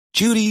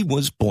Judy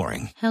was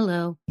boring.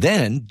 Hello.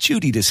 Then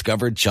Judy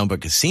discovered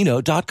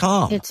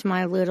ChumbaCasino.com. It's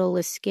my little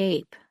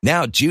escape.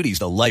 Now Judy's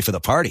the life of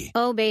the party.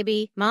 Oh,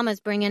 baby, mama's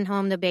bringing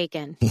home the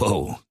bacon.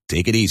 Whoa,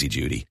 take it easy,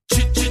 Judy.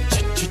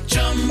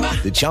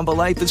 The Chumba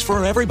life is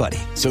for everybody.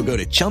 So go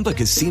to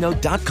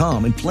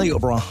ChumbaCasino.com and play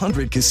over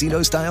 100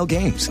 casino-style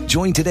games.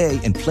 Join today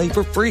and play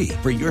for free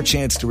for your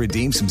chance to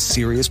redeem some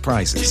serious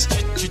prizes.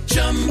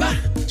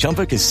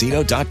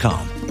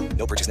 ChumbaCasino.com.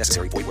 No purchase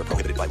necessary. Void where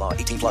prohibited by law.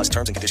 18 plus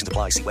terms and conditions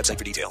apply. See website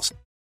for details.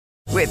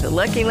 With the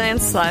Lucky Land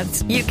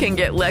Slots, you can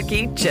get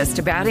lucky just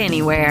about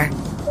anywhere.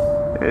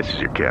 This is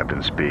your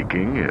captain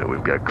speaking.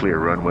 We've got clear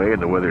runway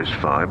and the weather's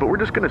fine, but we're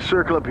just going to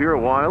circle up here a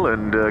while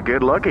and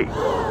get lucky.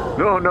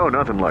 No,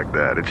 nothing like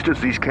that. It's just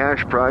these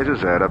cash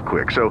prizes add up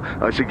quick. So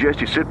I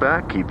suggest you sit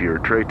back, keep your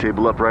tray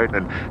table upright,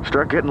 and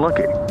start getting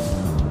lucky.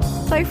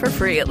 Play for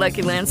free at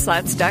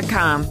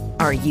LuckyLandSlots.com.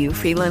 Are you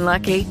feeling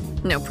lucky?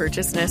 No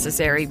purchase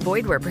necessary.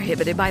 Void where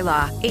prohibited by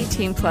law.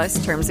 18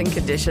 plus terms and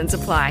conditions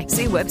apply.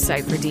 See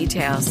website for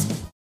details.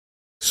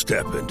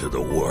 Step into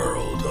the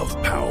world of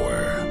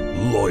power,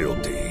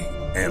 loyalty,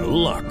 and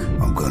luck.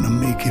 I'm gonna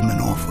make him an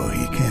offer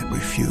he can't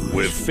refuse.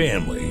 With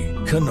family,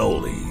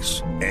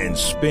 cannolis, and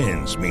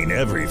spins mean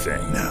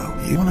everything. Now,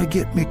 you wanna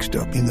get mixed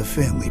up in the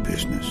family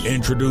business.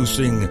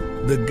 Introducing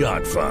The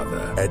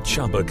Godfather at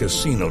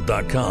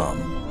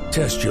ChumbaCasino.com.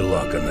 Test your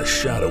luck in the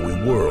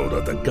shadowy world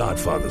of The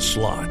Godfather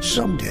slot.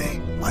 Someday,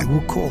 I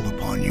will call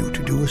upon you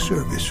to do a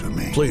service for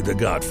me. Play The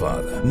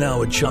Godfather,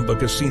 now at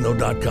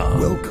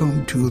ChumbaCasino.com.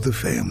 Welcome to the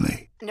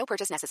family. No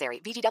purchase necessary.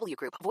 VGW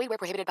Group. Void where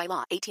prohibited by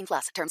law. 18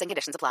 plus. Terms and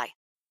conditions apply.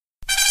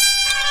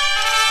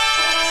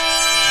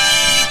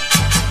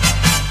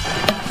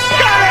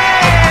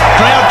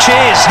 Crowd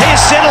cheers. Here's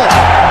Siddle.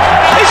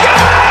 He's got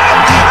him!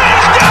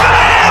 He's got him!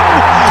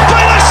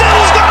 Taylor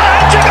Siddle's got a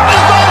hat-trick on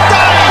his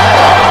birthday!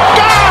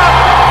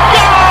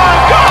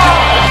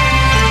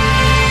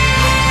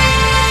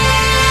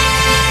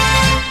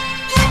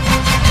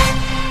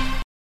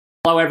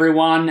 Hello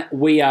everyone,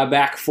 we are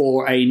back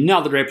for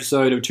another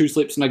episode of Two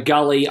Slips and a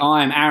Gully.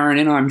 I'm Aaron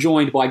and I'm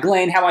joined by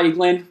Glenn. How are you,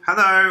 Glenn?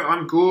 Hello,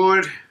 I'm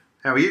good.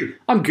 How are you?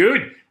 I'm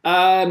good.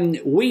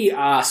 We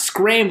are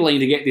scrambling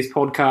to get this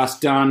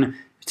podcast done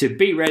to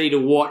be ready to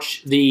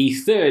watch the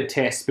third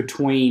test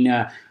between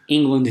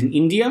England and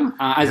India.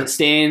 As it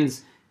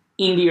stands,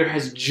 India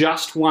has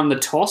just won the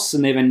toss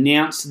and they've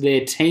announced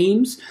their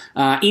teams.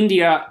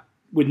 India,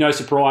 with no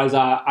surprise,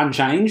 are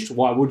unchanged.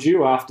 Why would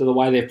you, after the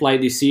way they've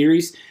played this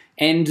series?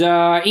 And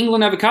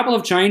England have a couple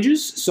of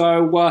changes.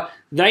 So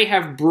they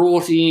have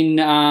brought in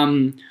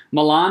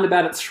Milan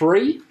about at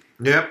 3.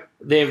 Yep.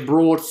 They've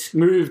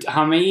moved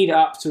Hamid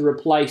up to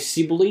replace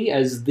Sibley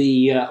as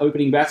the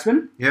opening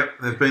batsman. Yep,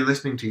 they've been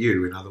listening to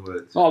you, in other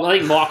words. Oh, I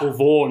think Michael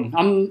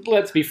Vaughan.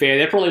 Let's be fair,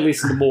 they're probably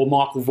listening to more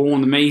Michael Vaughan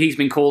than me. He's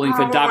been calling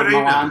for David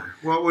Milan.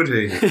 What would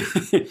he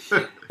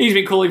know? He's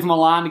been calling for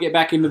Milan to get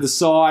back into the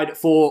side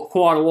for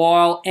quite a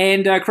while.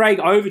 And Craig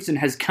Overton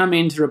has come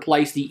in to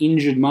replace the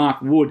injured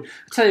Mark Wood.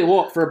 I tell you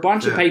what, for a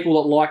bunch of people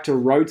that like to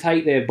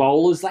rotate their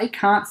bowlers, they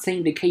can't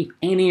seem to keep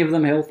any of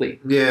them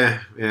healthy. Yeah.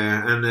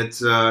 And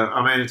it's,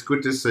 it's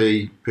good to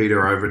see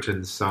Peter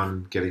Overton's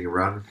son getting a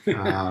run.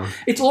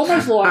 It's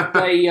almost like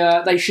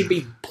they should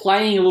be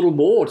playing a little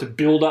more to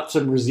build up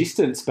some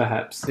resistance,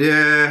 perhaps.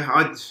 Yeah,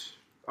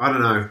 I don't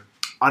know.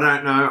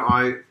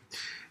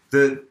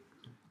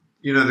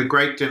 The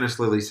great Dennis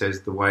Lilly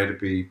says the way to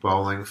be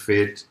bowling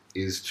fit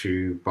is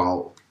to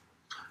bowl.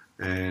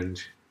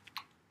 And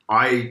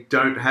I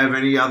don't have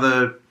any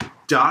other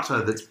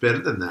data that's better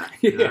than that.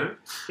 You know?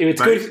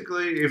 If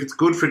it's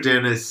good for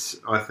Dennis,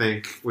 I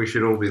think we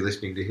should all be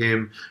listening to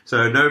him.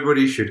 So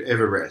nobody should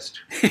ever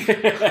rest.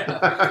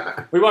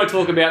 We won't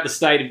talk about the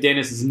state of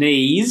Dennis's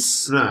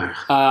knees. No.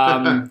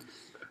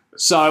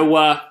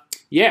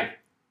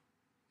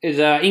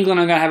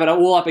 England are going to have it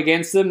all up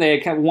against them. They're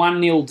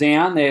 1-0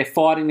 down. They're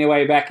fighting their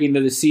way back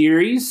into the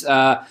series.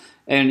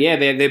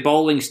 Their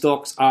bowling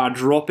stocks are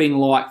dropping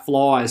like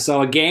flies.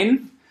 So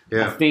again,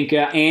 I think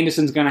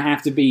Anderson's going to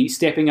have to be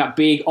stepping up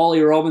big. Ollie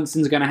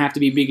Robinson's going to have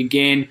to be big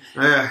again.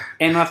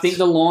 And I think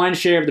the lion's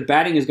share of the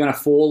batting is going to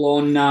fall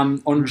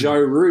on Joe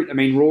Root. I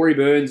mean, Rory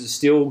Burns has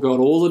still got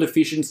all the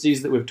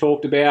deficiencies that we've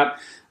talked about.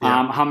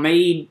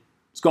 Hamid's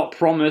got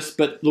promise,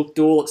 but look,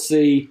 let's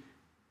see.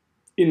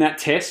 In that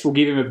test, we'll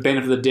give him a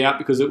benefit of the doubt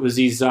because it was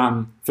his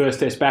first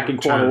test back in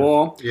quite a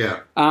while. Yeah.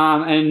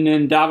 And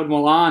then David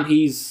Milan,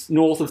 he's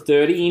north of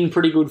 30, in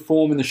pretty good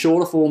form in the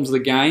shorter forms of the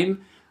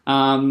game.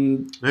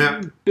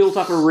 Built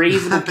up a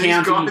reasonable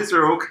These guys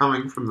are all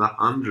coming from the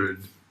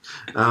 100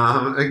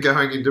 and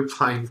going into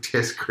playing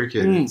test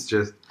cricket. It's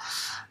just,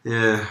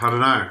 I don't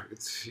know.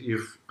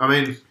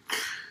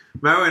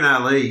 Moeen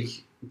Ali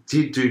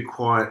did do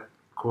quite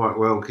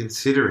well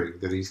considering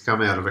that he's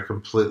come out of a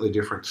completely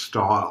different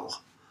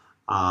style.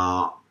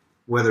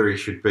 Whether he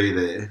should be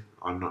there,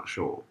 I'm not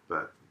sure,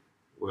 but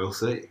we'll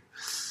see.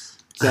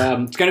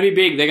 It's going to be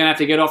big. They're going to have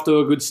to get off to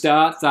a good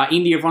start.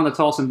 India have won the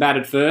toss and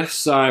batted first,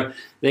 so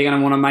they're going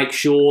to want to make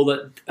sure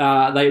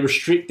that they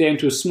restrict them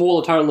to as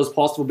small a total as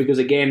possible because,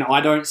 again, I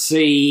don't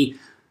see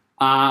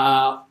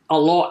a a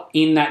lot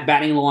in that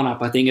batting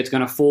lineup. I think it's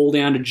going to fall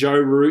down to Joe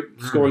Root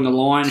scoring the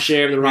lion's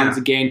share of the runs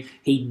again.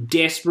 He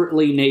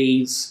desperately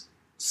needs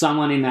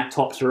someone in that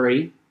top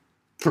three,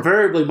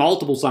 preferably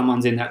multiple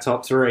someones in that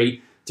top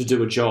three, to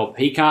do a job.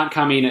 He can't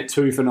come in at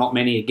 2 for not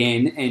many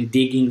again and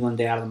dig England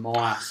out of the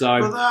mire. So,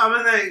 well,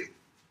 I mean,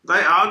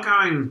 they are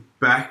going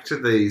back to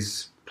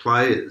these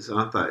players,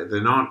 aren't they?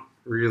 They're not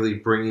really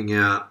bringing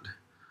out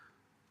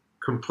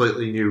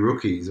completely new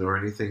rookies or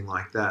anything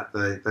like that.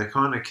 They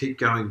kind of keep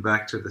going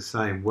back to the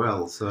same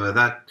well. So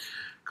that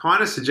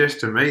kind of suggests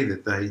to me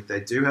that they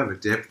do have a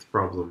depth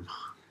problem.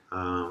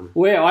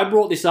 Well, I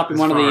brought this up in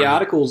one of the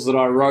articles that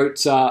I wrote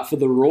for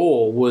the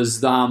Raw, was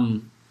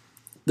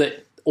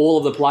that all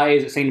of the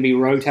players that seem to be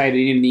rotated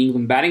in the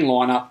England batting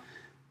lineup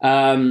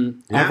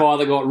have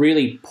either got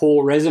really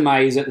poor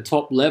resumes at the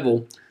top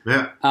level,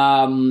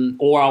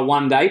 or are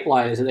one-day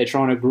players that they're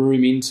trying to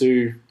groom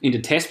into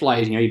test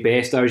players. You know, your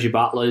Bairstows, your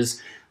Butlers.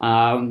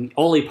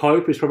 Ollie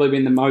Pope has probably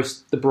been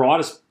the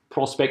brightest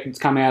prospect that's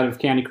come out of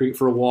county cricket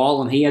for a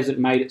while, and he hasn't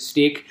made it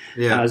stick.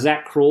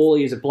 Zach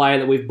Crawley is a player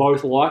that we've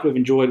both liked, we've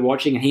enjoyed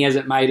watching, and he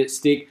hasn't made it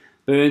stick.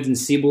 Burns and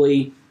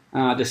Sibley,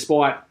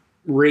 despite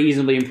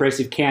reasonably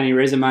impressive county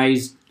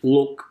resumes,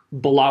 look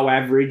below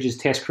average as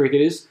test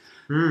cricketers.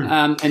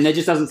 And there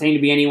just doesn't seem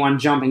to be anyone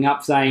jumping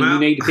up saying, you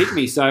need to pick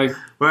me. So,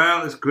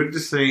 well, it's good to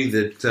see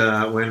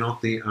that we're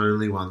not the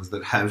only ones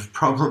that have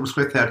problems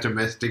with our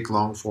domestic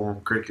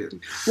long-form cricket.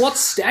 What's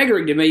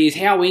staggering to me is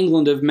how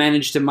England have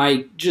managed to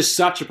make just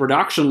such a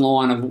production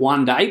line of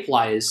one-day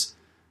players,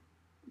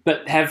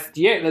 but have,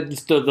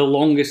 the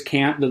longest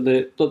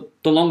the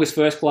longest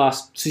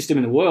first-class system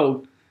in the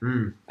world,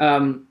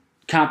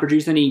 can't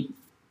produce any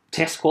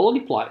test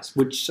quality players,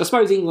 which I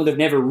suppose England have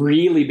never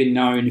really been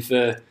known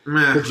for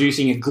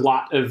producing a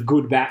glut of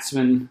good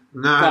batsmen.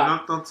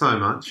 No, not so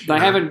much. They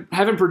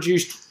haven't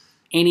produced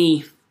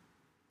any.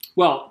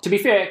 Well, to be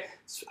fair,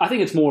 I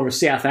think it's more of a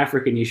South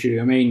African issue.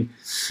 I mean,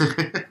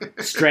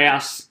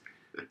 Strauss,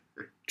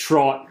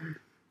 Trott,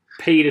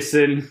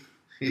 Peterson,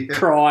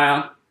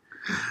 Pryor,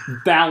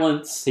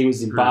 Balance. He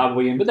was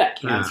Zimbabwean, but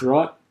that counts,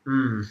 right?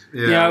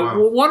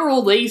 What are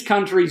all these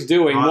countries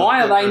doing?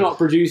 Why are they not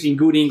producing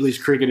good English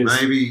cricketers?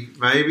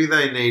 Maybe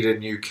they need a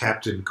new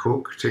Captain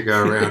Cook to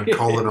go around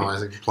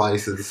colonising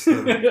places.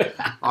 I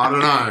don't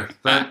know.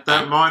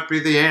 That might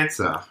be the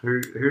answer.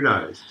 Who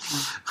knows?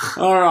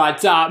 All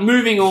right,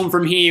 moving on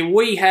from here,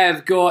 we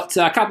have got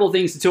a couple of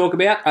things to talk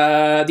about.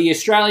 The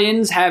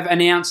Australians have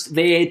announced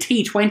their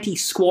T20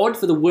 squad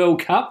for the World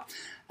Cup,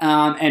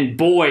 and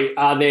boy,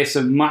 are there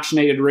some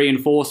much-needed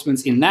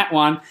reinforcements in that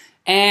one.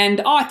 And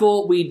I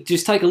thought we'd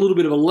just take a little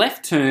bit of a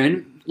left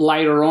turn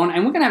later on,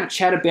 and we're going to have a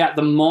chat about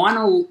the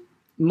minor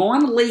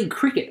league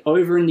cricket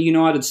over in the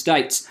United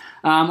States.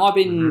 I've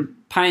been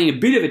paying a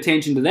bit of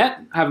attention to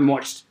that. I haven't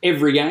watched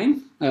every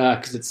game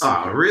because it's.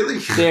 Oh, really?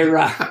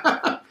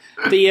 The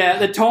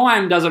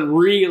time doesn't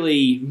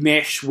really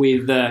mesh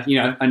with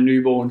a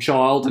newborn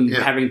child and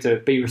having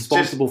to be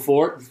responsible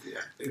for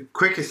it.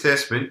 Quick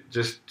assessment,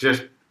 just.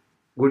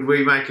 Would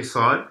we make a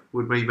side?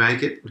 Would we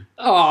make it?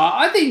 Oh,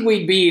 I think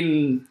we'd be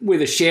in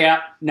with a shout.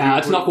 No,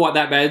 it's not quite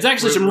that bad. There's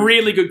actually some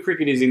really good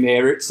cricketers in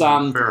there. It's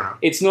fair enough.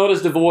 It's not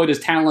as devoid as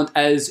talent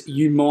as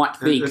you might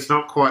think. It's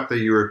not quite the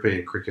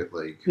European Cricket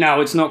League.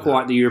 No, it's not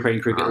quite the European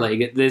Cricket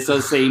League. There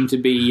does seem to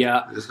be...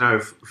 There's no...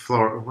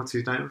 What's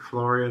his name?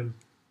 Florian?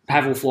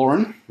 Pavel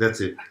Florin. That's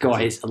it.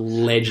 Guy is a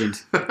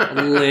legend.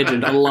 A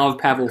legend. I love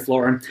Pavel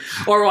Florin.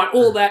 All right,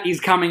 all that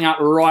is coming up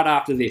right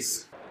after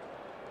this.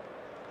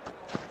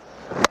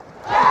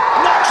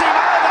 Knocks him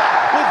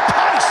over with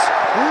pace,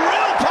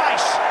 real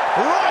pace,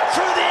 right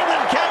through the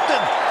England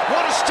captain.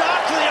 What a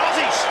start for the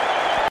Aussies.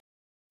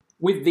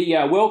 With the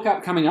World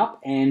Cup coming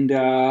up and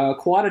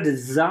quite a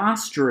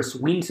disastrous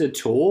winter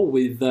tour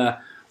with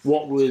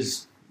what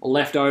was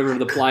left over of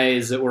the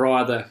players that were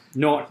either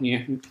not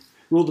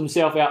ruled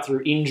themselves out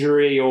through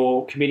injury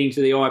or committing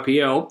to the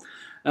IPL,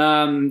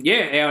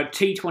 our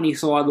T20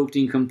 side looked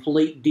in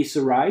complete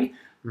disarray.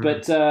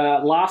 But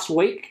last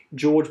week,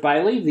 George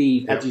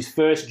Bailey, that's his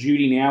first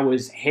duty now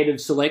as head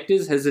of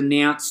selectors, has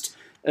announced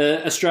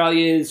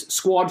Australia's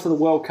squad for the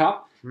World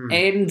Cup.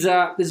 And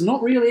there's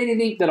not really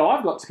anything that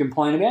I've got to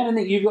complain about.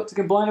 Anything you've got to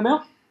complain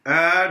about?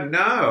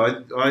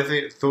 No, I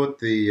think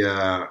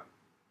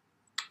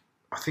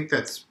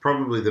that's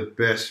probably the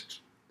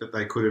best that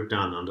they could have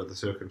done under the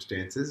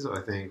circumstances.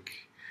 I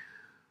think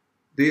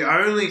the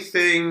only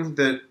thing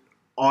that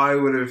I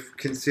would have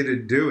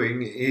considered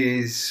doing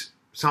is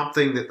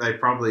something that they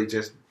probably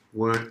just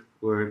weren't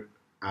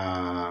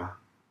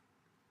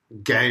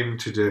game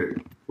to do,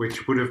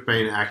 which would have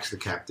been axe the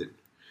captain.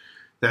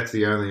 That's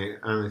the only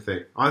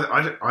thing.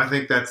 I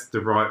think that's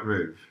the right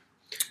move.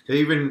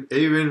 Even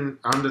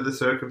under the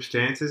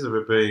circumstances of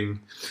it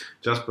being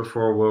just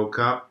before a World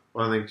Cup,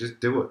 I think just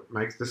do it.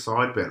 Makes the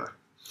side better.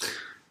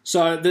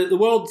 So the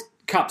World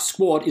Cup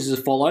squad is as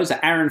follows.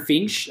 Aaron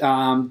Finch,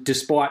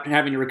 despite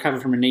having to recover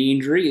from a knee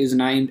injury, is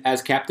named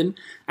as captain.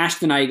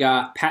 Ashton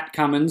Agar, Pat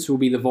Cummins will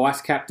be the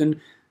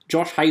vice-captain.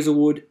 Josh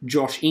Hazelwood,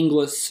 Josh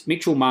Inglis,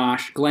 Mitchell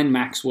Marsh, Glenn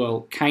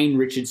Maxwell, Kane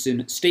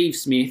Richardson, Steve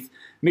Smith,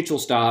 Mitchell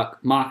Stark,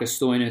 Marcus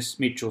Stoinis,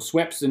 Mitchell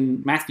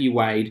Swepson, Matthew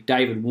Wade,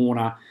 David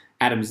Warner,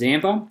 Adam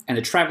Zampa, and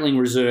the travelling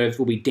reserves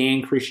will be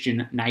Dan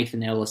Christian,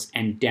 Nathan Ellis,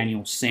 and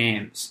Daniel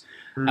Sams.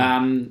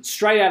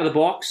 Straight out of the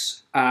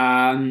box,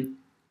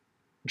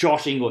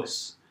 Josh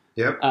Inglis.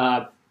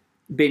 Yep.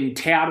 Been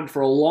touted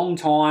for a long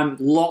time.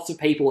 Lots of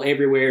people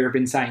everywhere have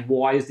been saying,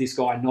 why is this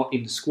guy not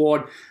in the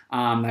squad?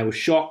 They were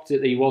shocked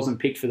that he wasn't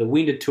picked for the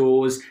winter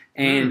tours,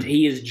 and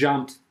he has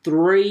jumped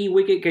 3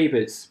 wicket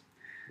keepers.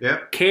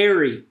 Yep.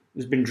 Carey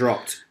has been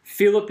dropped.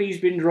 Phillippe's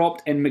been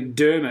dropped, and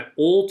McDermott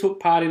all took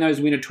part in those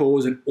winter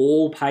tours and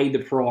all paid the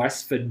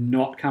price for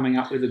not coming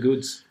up with the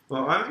goods.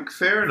 Well, I think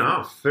fair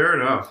enough. Fair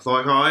enough.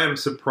 Like, I am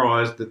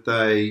surprised that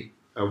they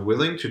are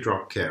willing to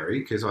drop Carey,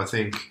 because I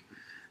think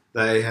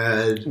they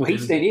had... Well,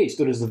 he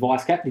stood as the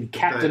vice-captain. He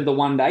captained the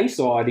one-day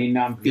side in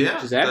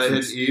Finch's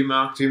absence. They had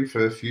earmarked him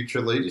for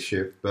future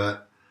leadership,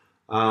 but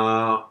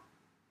I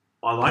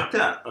like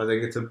that. I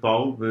think it's a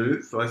bold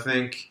move. I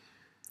think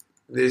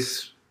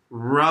this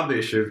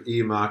rubbish of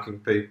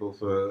earmarking people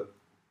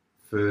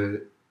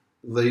for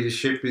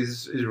leadership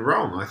is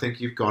wrong. I think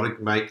you've got to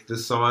make the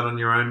side on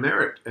your own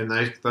merit, and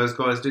those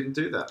guys didn't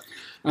do that.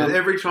 And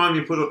every time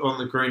you put it on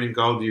the green and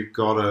gold, you've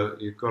got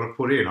to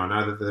put in. I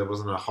know that there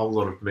wasn't a whole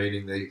lot of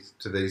meaning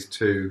to these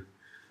two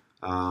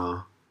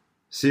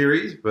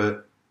series,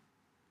 but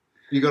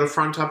you got to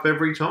front up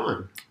every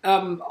time.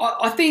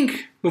 I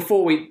think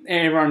before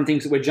everyone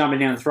thinks that we're jumping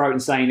down the throat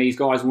and saying these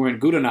guys weren't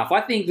good enough, I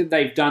think that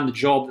they've done the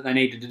job that they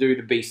needed to do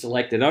to be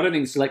selected. I don't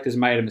think the selectors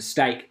made a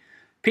mistake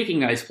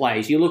picking those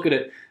players. You look at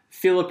it,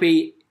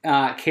 Philippe,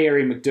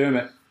 Carey,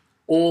 McDermott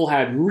all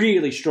had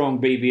really strong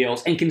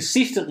BBLs and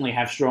consistently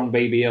have strong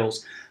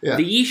BBLs. Yeah.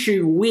 The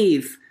issue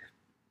with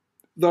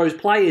those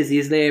players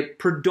is they're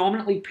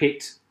predominantly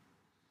picked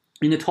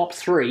in the top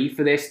 3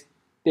 for their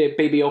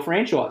BBL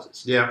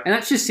franchises. Yeah. And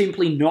that's just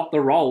simply not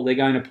the role they're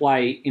going to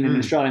play in an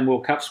Australian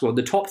World Cup squad.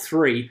 The top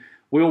 3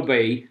 will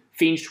be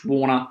Finch,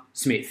 Warner,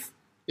 Smith,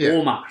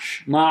 or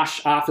Marsh.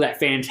 Marsh, after that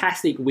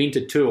fantastic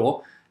winter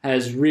tour,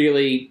 has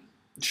really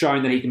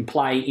shown that he can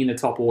play in the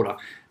top order.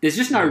 There's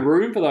just no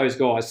room for those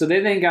guys. So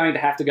they're then going to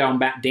have to go and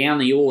back down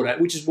the order,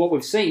 which is what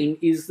we've seen,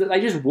 is that they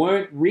just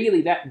weren't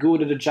really that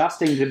good at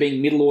adjusting to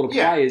being middle order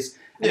players.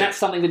 And that's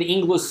something that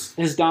Inglis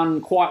has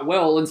done quite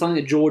well, and something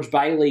that George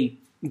Bailey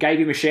gave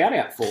him a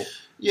shout-out for.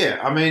 Yeah,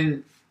 I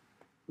mean,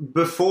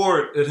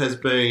 before it has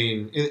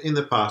been, in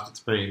the past it's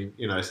been,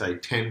 say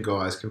 10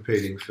 guys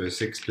competing for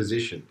 6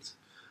 positions.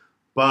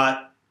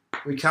 But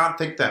we can't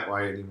think that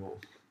way anymore.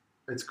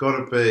 It's got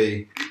to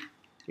be,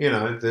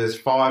 there's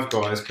 5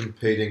 guys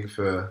competing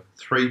for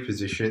 3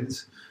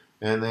 positions,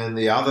 and then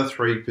the other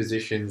 3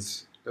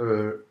 positions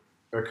are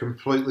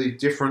completely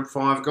different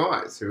 5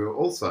 guys who are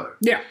also...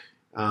 Yeah.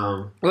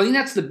 Well, I think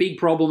that's the big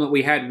problem that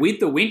we had with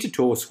the Winter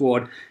Tour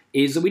squad,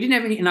 is that we didn't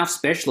have enough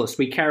specialists.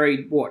 We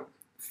carried,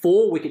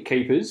 4 wicket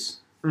keepers,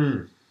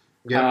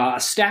 a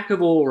stack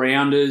of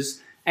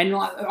all-rounders, and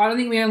I don't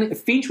think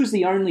Finch was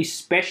the only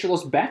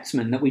specialist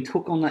batsman that we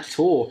took on that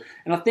tour.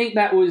 And I think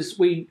that was,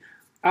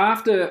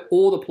 after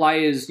all the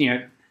players,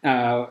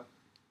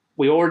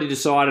 we already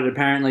decided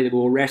apparently that we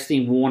were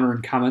resting Warner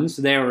and Cummins,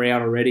 so they were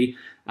out already.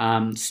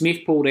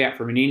 Smith pulled out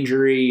from an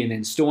injury, and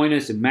then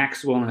Stoinis and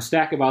Maxwell and a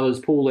stack of others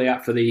pulled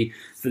out for the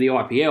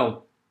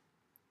IPL.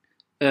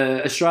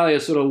 Australia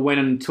sort of went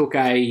and took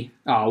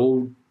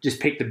we'll just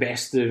pick the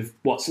best of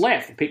what's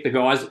left, pick the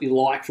guys that we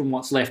like from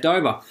what's left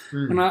over.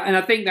 And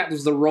I think that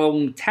was the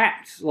wrong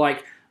tact.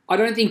 I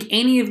don't think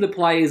any of the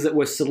players that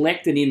were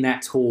selected in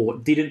that tour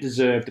didn't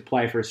deserve to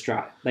play for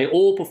Australia. They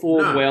all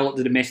performed well at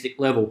the domestic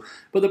level.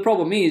 But the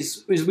problem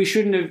is we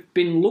shouldn't have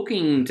been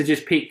looking to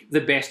just pick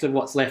the best of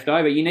what's left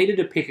over. You needed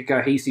to pick a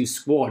cohesive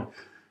squad.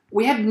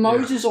 We had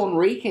Moses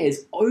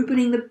Enriquez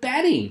opening the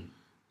batting.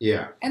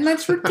 Yeah. And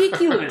that's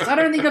ridiculous. I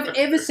don't think I've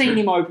ever seen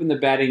him open the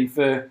batting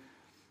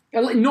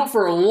not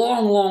for a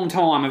long, long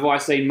time have I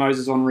seen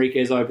Moses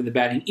Enriquez open the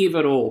batting, if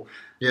at all.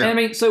 Yeah. I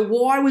mean, so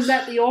why was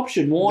that the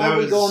option? Why have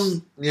we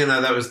gone...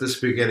 that was the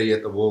spaghetti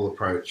at the wall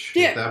approach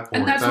at that point.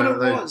 And that's what it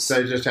was.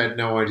 They just had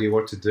no idea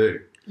what to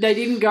do. They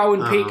didn't go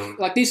and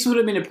pick... this would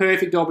have been a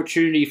perfect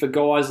opportunity for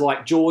guys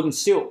like Jordan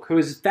Silk, who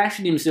has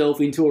fashioned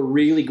himself into a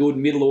really good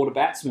middle-order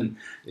batsman.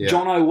 Yeah.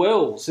 Jono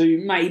Wells, who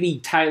may be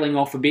tailing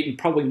off a bit and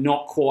probably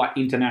not quite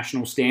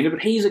international standard,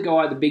 but he's a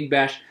guy at the Big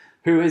Bash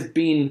who has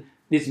been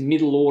this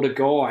middle-order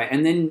guy.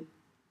 And then...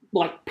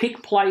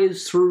 pick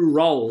players through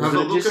roles. Have a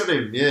look at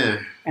him,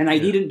 And they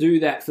didn't do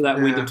that for that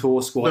Winter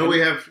Tour squad. But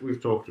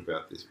we've talked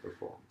about this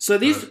before. So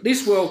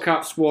this World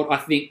Cup squad, I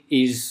think,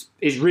 is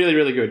really,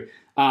 really good.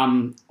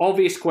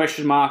 Obvious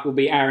question mark will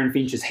be Aaron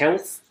Finch's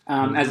health.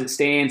 As it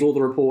stands, all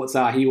the reports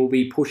are he will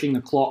be pushing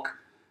the clock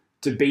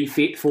to be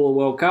fit for the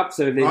World Cup.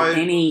 So if there's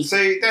any...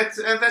 See,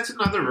 that's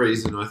another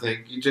reason, I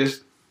think. You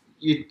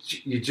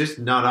just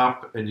nut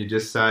up and you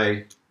just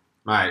say,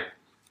 mate,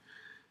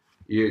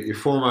 your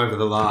form over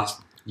the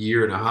last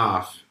year and a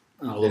half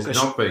has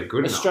not been good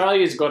enough.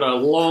 Australia's got a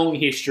long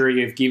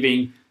history of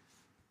giving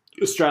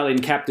Australian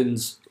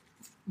captains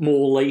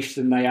more leash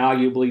than they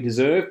arguably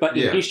deserve. But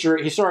in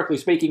historically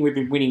speaking, we've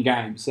been winning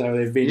games, so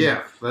they've been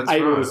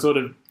able to sort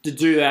of to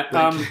do that.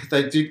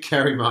 They did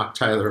carry Mark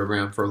Taylor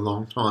around for a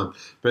long time,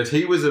 but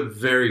he was a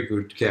very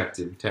good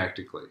captain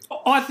tactically.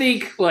 I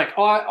think,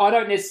 I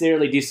don't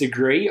necessarily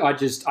disagree. I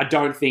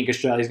don't think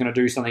Australia's going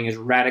to do something as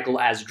radical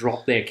as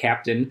drop their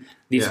captain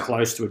this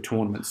close to a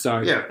tournament.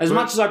 So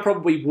much as I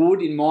probably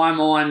would, in my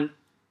mind,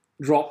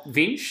 drop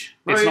Vinch,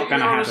 it's not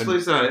going to happen.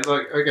 Honestly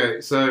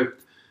say, so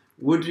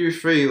would you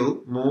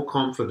feel more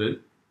confident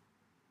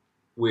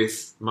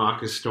with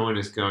Marcus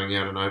Stoinis going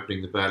out and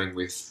opening the batting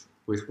with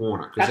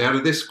Warner? Because out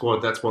of this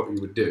squad, that's what you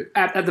would do.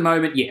 At the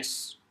moment,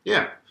 yes.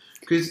 Yeah,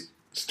 because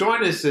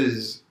Stoinis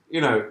is,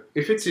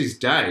 if it's his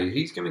day,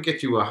 he's going to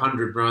get you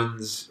 100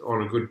 runs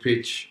on a good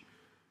pitch.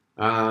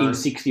 In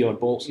 60-odd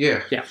balls.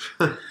 Yeah.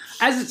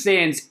 As it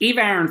stands, if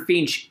Aaron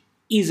Finch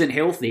isn't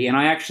healthy, and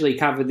I actually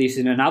covered this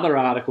in another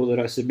article that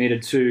I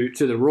submitted to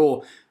the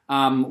Raw,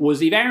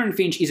 was if Aaron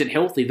Finch isn't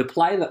healthy, the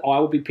player that I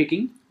would be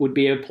picking would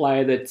be a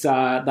player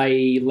that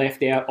they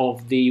left out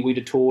of the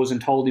Winter Tours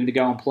and told him to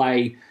go and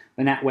play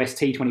the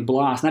NatWest T20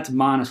 Blast, and that's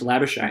Marnus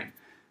Labuschagne.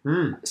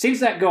 Since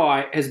that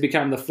guy has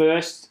become the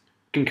first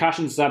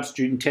concussion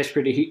substitute in Test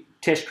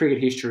cricket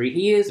history,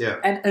 he has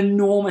an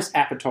enormous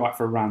appetite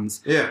for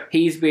runs. Yeah.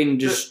 He's been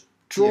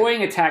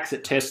destroying attacks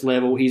at Test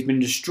level. He's been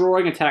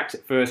destroying attacks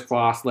at first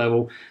class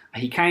level.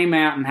 He came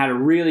out and had a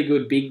really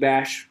good big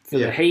bash for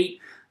the Heat.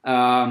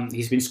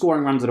 He's been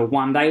scoring runs at a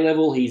one-day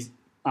level.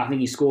 I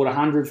think he scored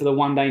 100 for the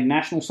one-day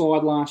national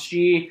side last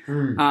year.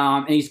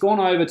 And he's gone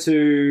over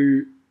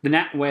to the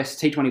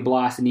NatWest T20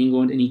 Blast in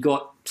England, and he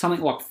got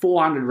something like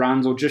 400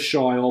 runs or just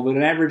shy of it,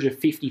 an average of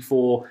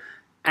 54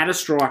 at a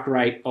strike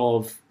rate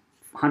of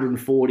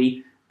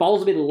 140.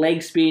 Bowls a bit of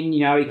leg spin,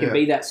 he can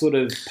be that sort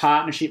of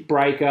partnership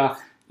breaker.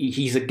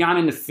 He's a gun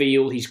in the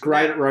field. He's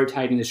great at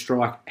rotating the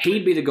strike.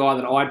 He'd be the guy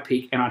that I'd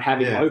pick, and I'd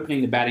have him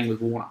opening the batting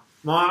with Warner.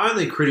 My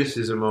only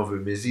criticism of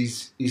him is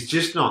he's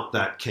just not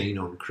that keen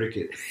on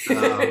cricket.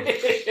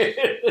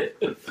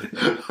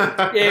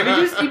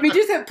 If he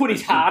just had put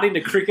his heart into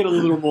cricket a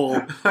little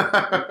more.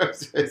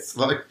 It's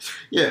I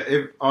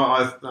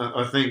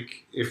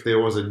think if there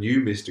was a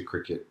new Mr.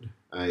 Cricket,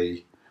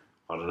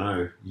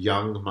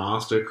 young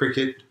master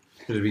cricket,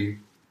 it'd be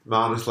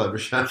Marnus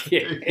Labuschagne.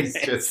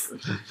 Yes.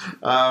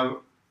 I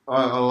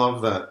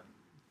love that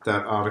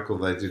article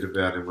they did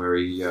about him where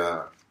he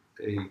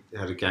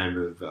had a game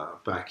of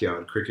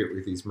backyard cricket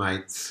with his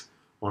mates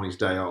on his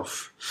day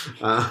off.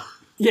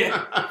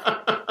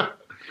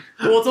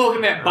 We're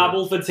talking about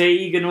bubble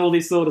fatigue and all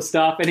this sort of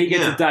stuff, and he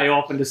gets a day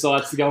off and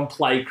decides to go and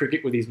play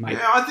cricket with his mates.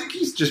 Yeah, I think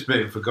he's just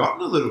been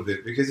forgotten a little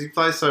bit because he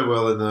plays so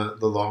well in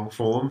the long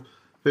form.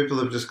 People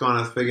have just kind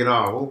of figured,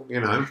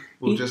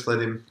 we'll just let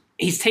him...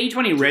 His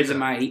T20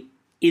 resume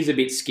is a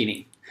bit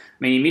skinny. I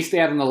mean, he missed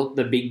out on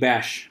the Big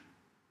Bash.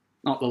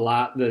 Not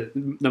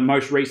the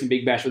most recent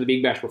Big Bash, but the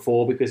Big Bash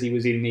before, because he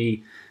was in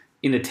the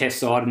Test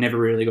side and never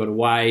really got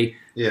away.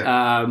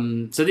 Yeah.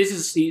 So this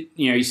is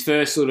his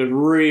first sort of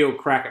real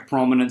crack at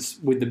prominence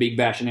with the Big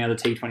Bash and now the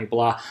T20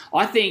 Blast.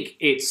 I think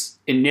it's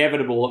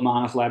inevitable that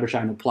Marnus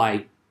Labuschagne will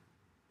play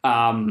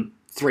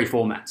 3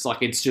 formats.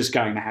 It's just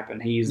going to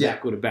happen. He is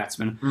that good a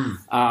batsman.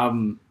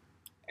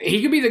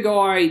 He could be the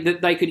guy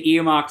that they could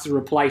earmark to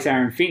replace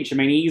Aaron Finch. I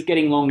mean, he's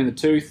getting long in the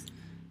tooth.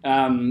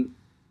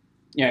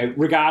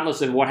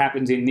 Regardless of what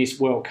happens in this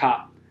World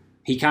Cup,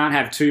 he can't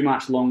have too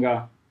much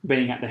longer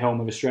being at the helm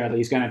of Australia.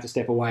 He's going to have to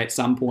step away at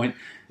some point.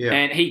 Yeah.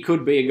 And he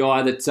could be a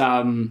guy that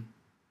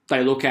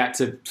they look at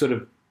to sort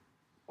of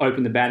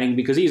open the batting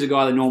because he's a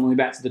guy that normally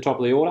bats at the top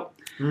of the order.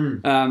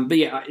 But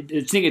yeah, I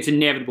think it's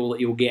inevitable that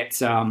you'll get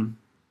to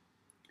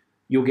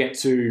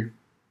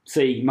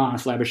see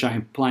Marnus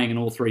Labuschagne playing in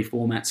all 3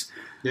 formats.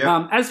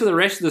 Yeah. As for the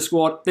rest of the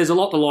squad, there's a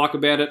lot to like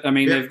about it. I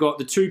mean, they've got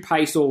the 2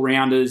 pace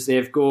all-rounders.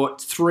 They've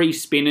got 3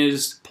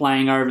 spinners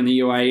playing over in the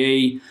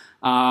UAE.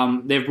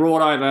 They've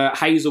brought over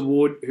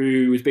Hazelwood,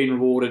 who has been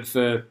rewarded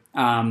for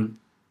having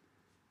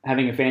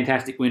a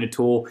fantastic winter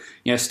tour.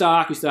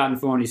 Stark is starting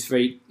to find his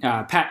feet.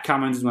 Pat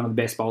Cummins is one of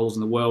the best bowlers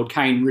in the world.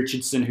 Kane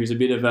Richardson, who's a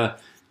bit of a,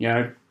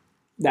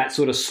 that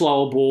sort of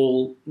slower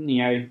ball,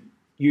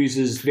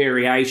 uses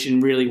variation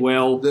really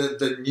well.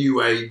 The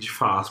new age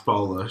fast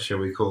bowler, shall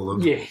we call them?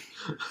 Yeah.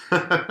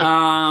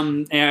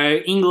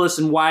 Inglis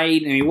and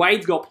Wade. I mean,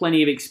 Wade's got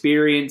plenty of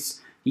experience.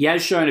 He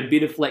has shown a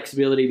bit of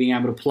flexibility being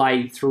able to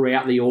play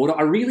throughout the order.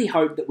 I really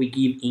hope that we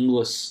give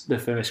Inglis the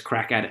first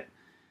crack at it.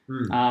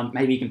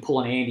 Maybe he can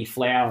pull an Andy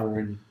Flower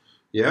and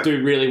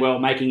do really well,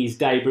 making his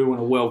debut in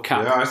a World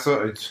Cup. Yeah, I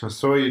saw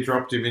you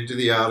dropped him into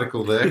the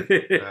article there.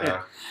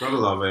 Gotta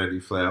love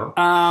Andy Flower.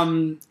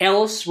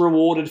 Ellis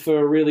rewarded for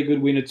a really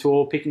good winter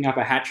tour, picking up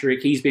a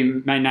hat-trick. He's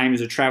been named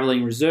as a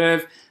travelling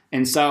reserve,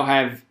 and so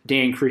have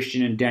Dan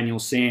Christian and Daniel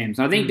Sams.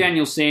 And I think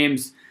Daniel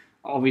Sams,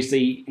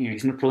 obviously,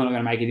 he's probably not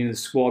going to make it into the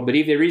squad, but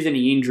if there is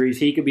any injuries,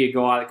 he could be a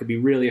guy that could be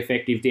really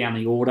effective down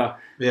the order,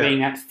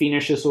 being that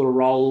finisher sort of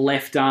role,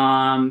 left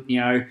arm,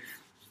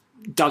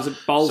 does it,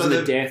 bowls to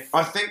the death.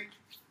 I think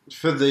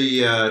For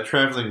the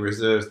travelling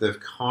reserves, they've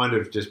kind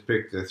of just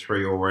picked the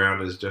 3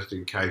 all-rounders just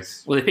in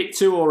case. Well, they picked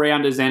 2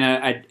 all-rounders and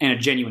a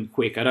genuine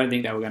quick. I don't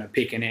think they were going to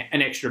pick an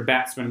extra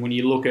batsman when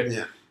you look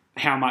at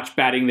how much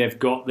batting they've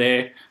got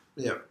there.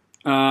 Yeah.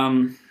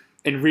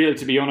 And really,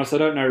 to be honest, I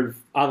don't know,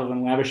 other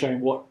than Labuschagne,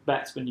 what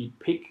batsman you'd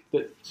pick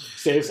that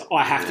says,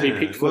 I have to be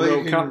picked for the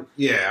World Cup.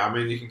 Yeah, I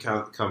mean, you can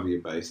cover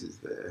your bases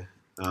there.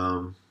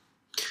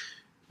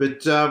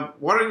 But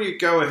why don't you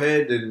go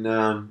ahead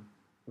and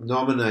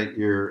nominate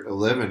your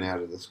 11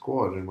 out of the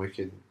squad, and we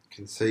can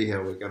see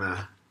how we're going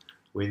to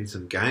win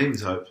some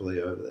games,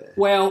 hopefully, over there.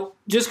 Well,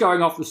 just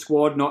going off the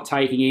squad, not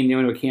taking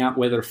into account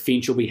whether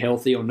Finch will be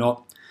healthy or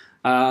not.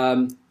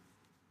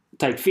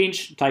 Take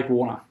Finch, take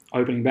Warner,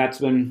 opening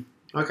batsman.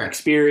 Okay.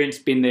 Experience,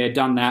 been there,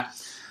 done that.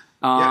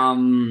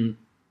 I'd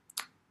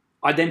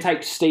then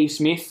take Steve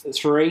Smith at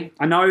 3.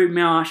 I know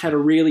Marsh had a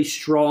really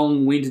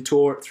strong winter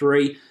tour at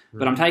 3,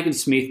 but I'm taking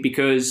Smith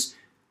because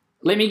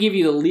let me give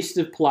you the list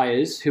of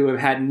players who have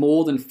had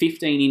more than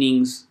 15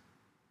 innings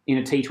in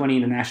a T20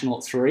 international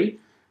at 3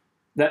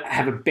 that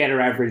have a better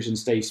average than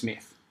Steve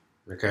Smith.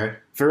 Okay.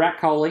 Virat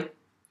Kohli.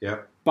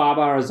 Yep.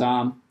 Babar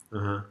Azam.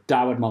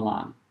 Dawood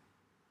Malan.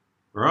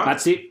 Right.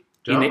 That's it.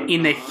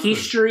 In the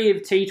history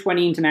of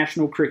T20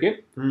 international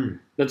cricket,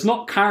 that's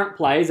not current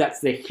players, that's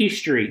the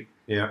history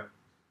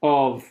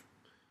of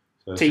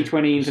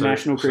T20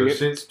 international cricket. So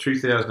since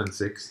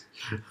 2006.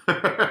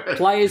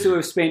 Players who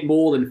have spent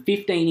more than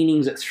 15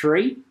 innings at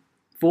 3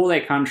 for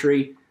their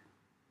country,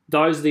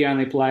 those are the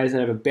only players that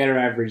have a better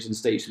average than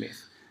Steve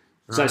Smith.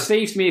 Right. So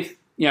Steve Smith,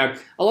 a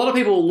lot of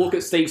people look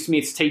at Steve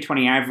Smith's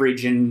T20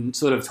 average and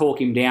sort of talk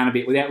him down a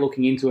bit without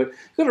looking into it.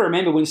 You've got to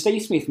remember, when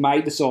Steve Smith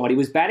made the side, he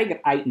was batting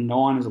at 8 and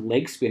 9 as a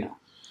leg spinner.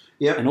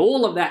 Yep. And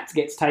all of that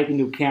gets taken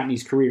into account in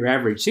his career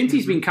average. Since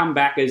he's been come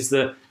back as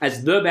the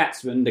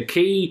batsman,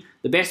 the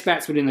best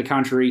batsman in the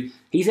country,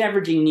 he's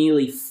averaging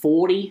nearly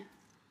 40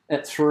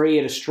 at 3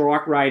 at a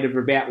strike rate of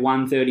about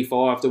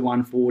 135 to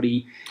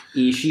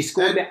 140-ish. He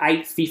scored about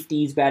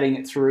 850s batting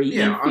at 3.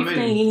 Yeah, in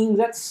 15 innings,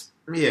 that's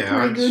pretty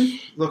good.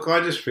 Look,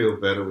 I just feel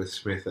better with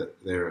Smith at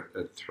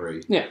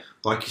 3. Yeah.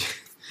 Like,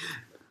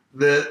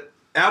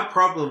 our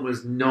problem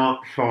was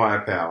not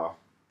firepower.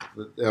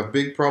 Our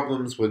big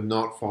problems were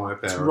not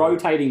firepower. It's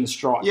rotating the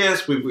strike.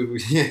 Yes, we've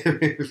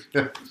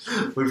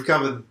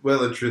covered,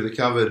 well and truly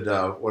covered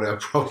what our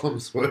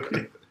problems were.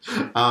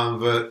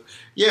 But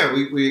yeah,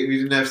 we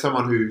didn't have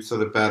someone who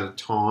sort of batted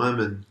time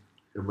and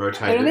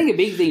rotated. And I think a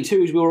big thing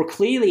too is we were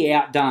clearly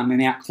outdone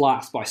and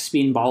outclassed by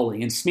spin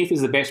bowling, and Smith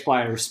is the best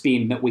player of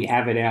spin that we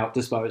have at our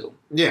disposal.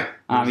 Yeah,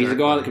 exactly. He's a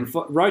guy that can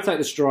rotate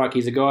the strike.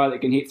 He's a guy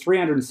that can hit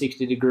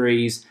 360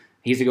 degrees.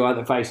 He's a guy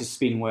that faces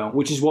spin well,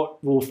 which is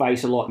what we'll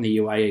face a lot in the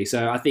UAE.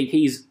 So I think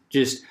he's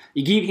just,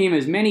 you give him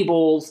as many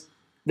balls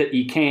that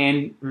you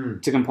can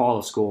to compile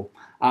a score.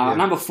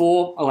 Number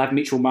 4, I'll have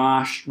Mitchell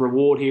Marsh,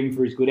 reward him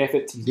for his good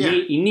efforts. He's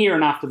near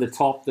enough to the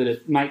top that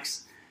it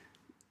makes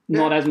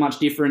not as much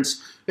difference.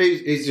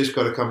 He's just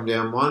got to come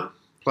down one,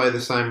 play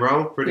the same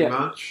role pretty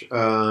much,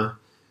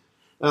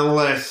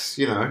 unless,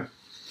 the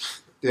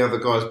other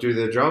guys do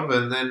their job,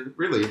 and then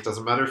really it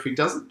doesn't matter if he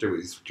doesn't do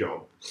his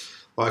job.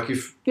 Like he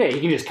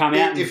can just come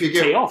out and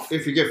tee off.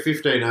 If you get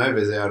 15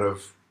 overs out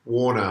of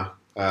Warner,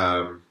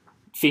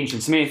 Finch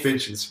and Smith,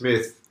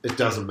 it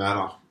doesn't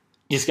matter.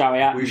 Just go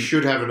out. We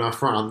should have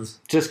enough runs.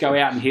 Just go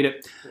out and hit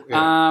it.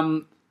 Yeah.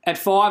 At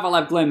 5, I'll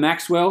have Glenn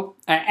Maxwell.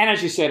 And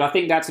as you said, I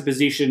think that's a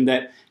position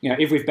that,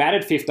 if we've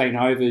batted 15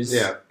 overs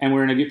and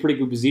we're in a pretty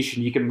good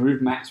position, you can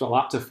move Maxwell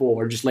up to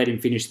 4 and just let him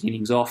finish the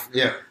innings off.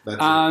 Yeah,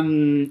 that's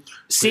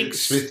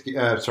 6.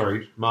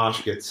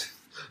 Marsh gets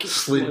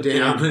slid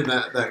down in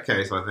that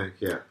case, I think,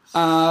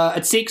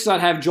 At 6,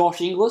 I'd have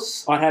Josh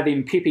Inglis. I'd have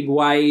him pipping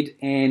Wade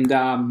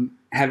and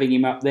having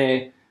him up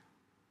there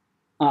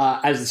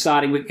as the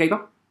starting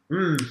wicketkeeper.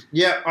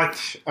 Yeah,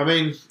 I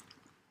mean,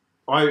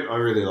 I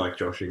really like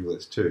Josh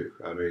Inglis too.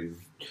 I mean,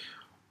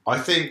 I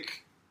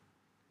think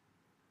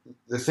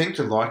the thing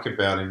to like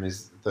about him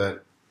is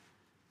that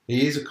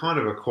he is a kind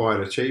of a quiet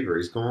achiever.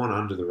 He's gone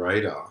under the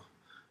radar.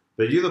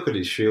 But you look at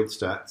his shield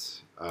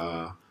stats.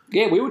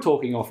 We were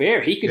talking off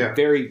air. He could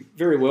very,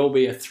 very well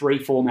be a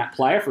 3-format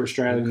player for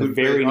Australia in the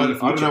very near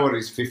future. I don't know what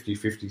his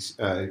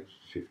 50-50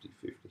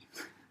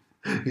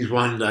 his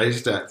one-day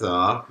stats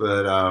are,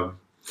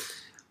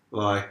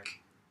 but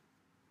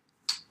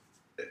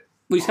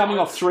he's coming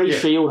off 3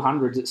 Shield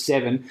hundreds at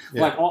 7.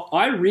 Yeah.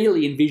 I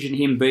really envision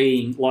him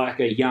being like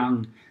a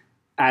young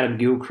Adam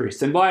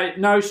Gilchrist, and by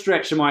no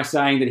stretch am I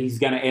saying that he's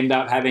going to end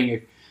up having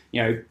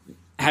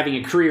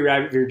a career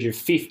average of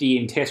 50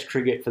 in Test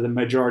cricket for the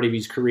majority of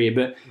his career,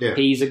 but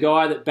he's a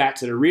guy that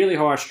bats at a really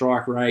high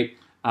strike rate,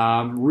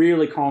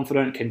 really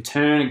confident, can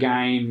turn a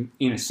game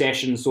in a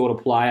session sort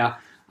of player,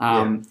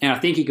 and I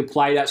think he could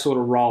play that sort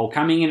of role,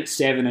 coming in at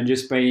 7 and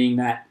just being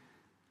that,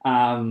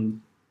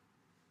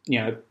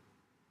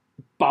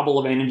 bubble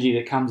of energy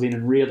that comes in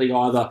and really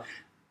either,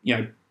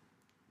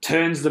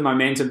 turns the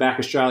momentum back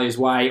Australia's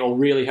way or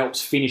really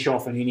helps finish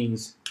off an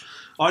innings.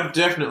 I'd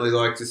definitely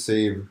like to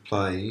see him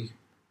play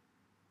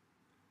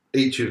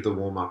each of the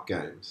warm-up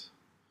games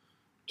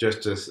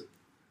just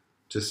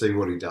to see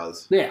what he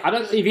does. Yeah, I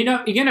don't. If you're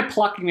going to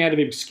pluck him out of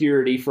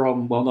obscurity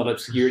from, well, not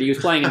obscurity. He was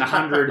playing in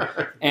 100,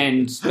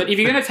 but if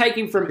you're going to take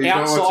him from He's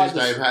outside,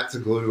 not what's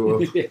his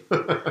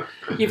name,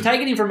 you've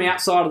taken him from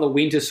outside of the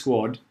winter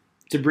squad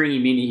to bring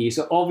him in here.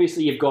 So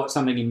obviously you've got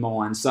something in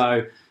mind.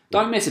 So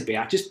don't mess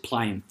about. Just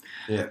play him.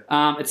 Yeah.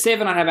 At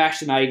 7, I have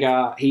Ashton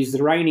Agar. He's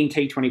the reigning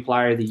T20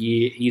 Player of the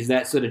Year. He's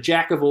that sort of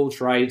jack of all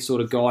trades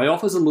sort of guy.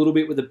 Offers a little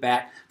bit with the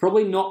bat.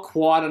 Probably not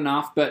quite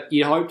enough, but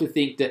you hope to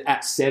think that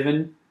at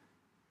 7.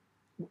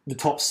 The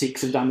top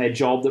 6 have done their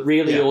job, that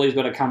really all he's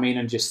got to come in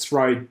and just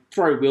throw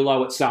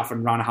willow at stuff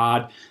and run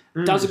hard.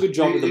 Does a good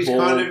job with the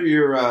ball. He's kind of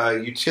your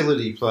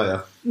utility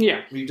player.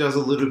 Yeah. He does a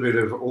little bit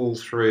of all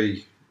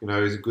three. You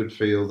know, he's a good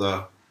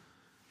fielder.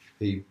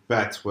 He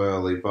bats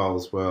well. He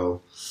bowls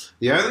well.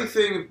 The only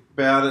thing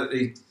about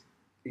it,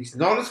 he's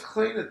not as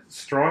clean at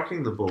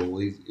striking the ball.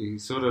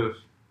 He's sort of,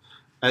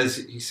 as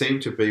he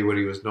seemed to be when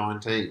he was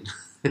 19.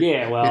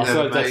 Yeah, well,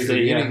 so that's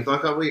the innings.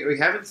 Like we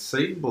haven't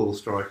seen ball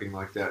striking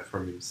like that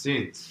from him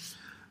since,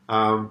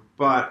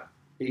 but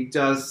he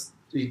does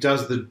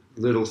the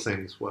little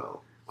things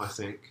well, I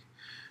think.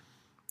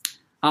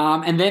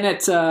 And then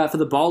for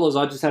the bowlers,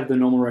 I just have the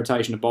normal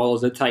rotation of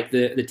bowlers. I'd take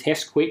the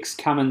Test quicks,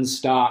 Cummins,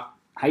 Stark,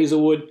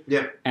 Hazelwood,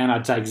 and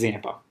I'd take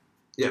Zampa.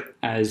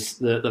 As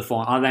the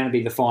final. I think it'd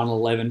be the final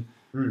 11,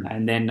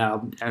 and then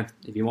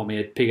if you want me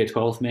to pick a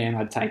 12th man,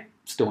 I'd take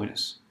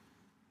Stoinis.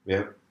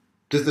 Yeah.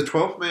 Does the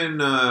 12th man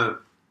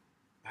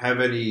have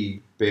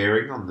any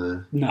bearing on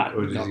the... No,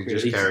 or does he really.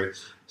 just carry...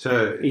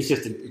 So he's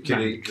just can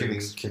he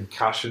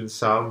concussion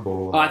sub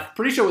or... I'm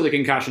pretty sure with the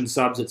concussion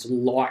subs it's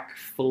like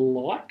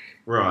for like.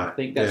 Right. I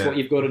think that's what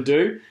you've got to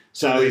do.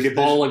 So if your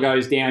bowler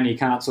goes down, you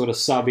can't sort of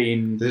sub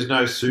in. There's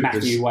no super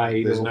Matthew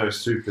Wade. No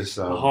super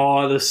sub.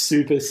 Oh, the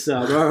super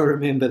sub. I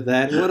remember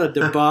that. What a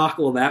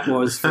debacle that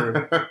was for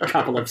a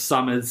couple of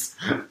summers.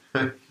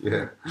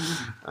 Yeah.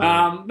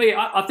 But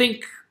yeah, I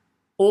think...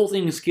 all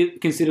things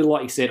considered,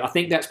 like you said, I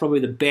think that's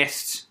probably the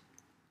best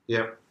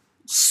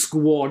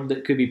squad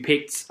that could be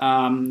picked.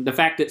 The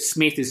fact that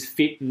Smith is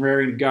fit and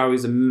raring to go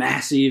is a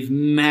massive,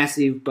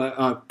 massive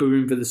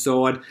boom for the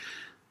side.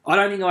 I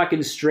don't think I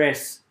can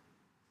stress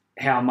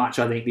how much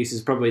I think this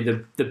is probably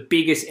the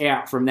biggest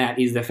out from that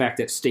is the fact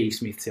that Steve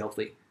Smith's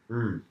healthy.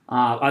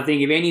 I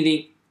think if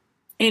anything,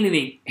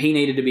 he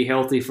needed to be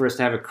healthy for us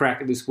to have a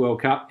crack at this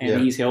World Cup,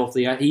 and he's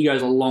healthy. He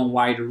goes a long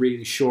way to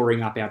really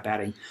shoring up our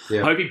batting. I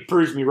hope he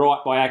proves me right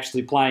by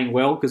actually playing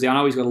well, because I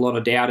know he's got a lot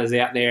of doubters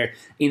out there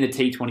in the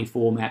T20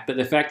 format, but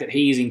the fact that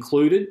he is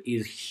included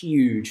is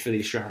huge for the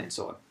Australian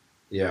side.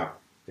 Yeah.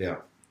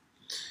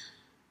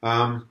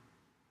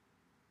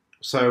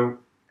 So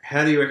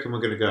how do you reckon we're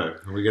going to go?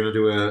 Are we going to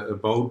do a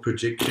bold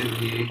prediction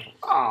here?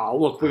 Oh,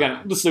 look,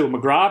 let's do a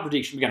McGrath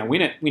prediction. We're going to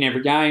win it. Win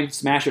every game.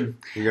 Smash them.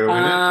 You're going to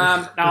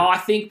win it? No, I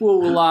think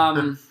we'll...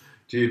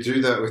 do you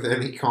do that with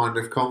any kind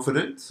of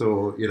confidence?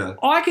 Or,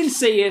 I can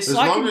see us... As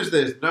long as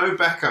there's no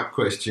backup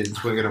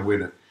questions, we're going to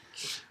win it.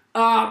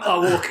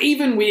 Look,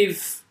 even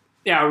with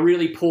our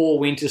really poor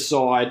winter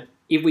side,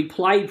 if we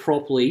played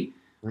properly,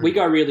 we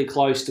go really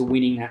close to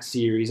winning that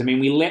series. I mean,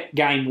 we let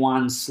game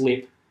 1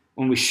 slip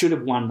when we should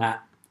have won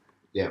that.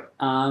 Yeah.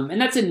 And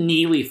that's a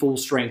nearly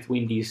full-strength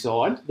Windy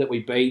side that we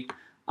beat.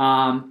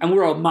 And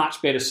we're a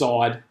much better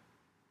side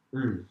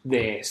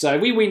there. So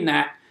if we win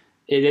that,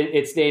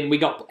 it's then we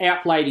got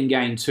outplayed in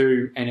game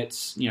 2, and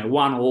it's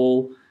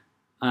 1-1,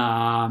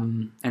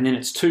 and then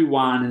it's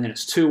 2-1, and then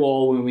it's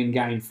 2-2 when we win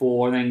game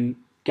 4, and then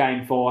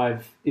game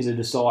 5 is a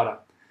decider.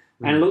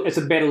 And look, it's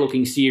a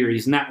better-looking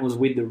series, and that was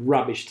with the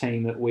rubbish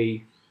team that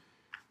we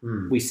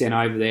sent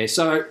over there.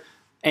 So...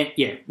 and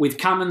yeah, with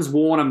Cummins,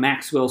 Warner,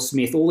 Maxwell,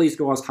 Smith, all these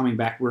guys coming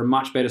back, we're a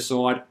much better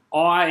side.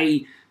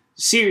 I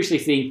seriously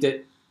think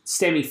that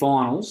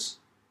semi-finals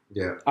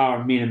are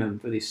a minimum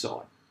for this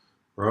side.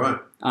 Right.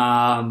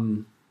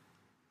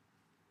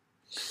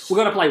 We've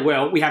got to play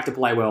well. We have to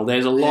play well.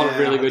 There's a lot of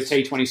really good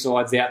T20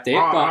 sides out there.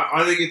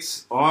 I think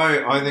it's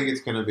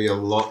going to be a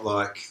lot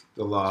like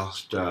the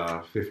last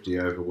 50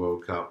 over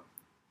World Cup.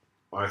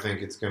 I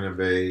think it's going to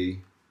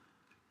be...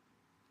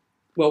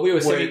 Well, we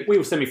were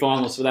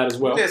semi-finalists for that as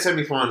well. Yeah,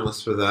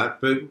 semi-finalists for that.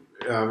 But,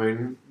 I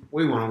mean,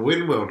 we want to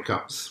win World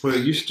Cups. We're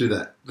used to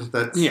that.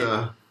 That's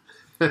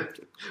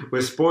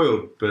we're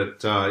spoiled, but,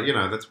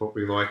 that's what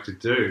we like to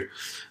do.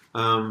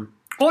 On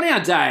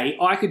our day,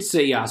 I could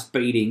see us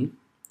beating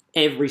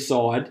every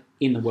side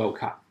in the World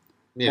Cup.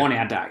 On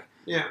our day.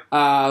 Yeah.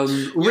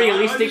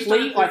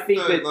 Realistically, I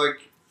think that...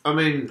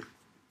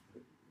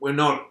 we're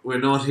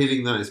not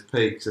hitting those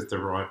peaks at the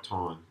right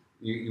time.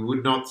 You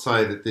would not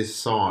say that this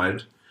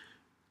side...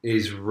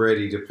 is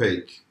ready to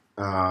peak.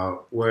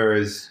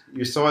 Whereas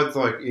your sides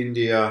like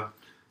India,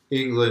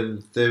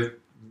 England, they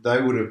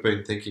would have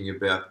been thinking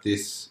about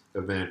this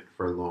event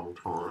for a long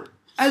time.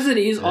 As it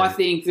is, I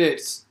think that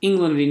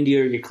England and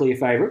India are your clear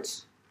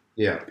favourites.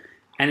 Yeah.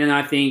 And then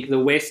I think the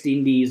West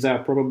Indies are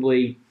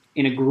probably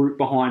in a group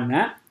behind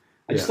that.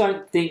 I just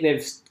don't think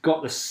they've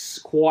got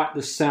quite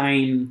the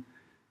same...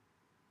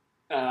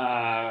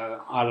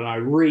 I I don't know,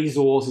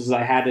 resources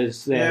they had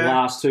as their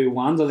last two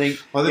ones. I think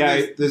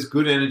there's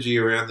good energy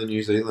around the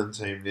New Zealand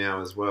team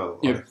now as well.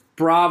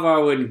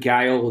 Bravo and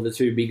Gale are the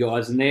two big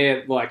guys, and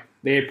they're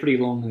pretty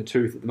long in the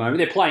tooth at the moment.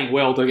 They're playing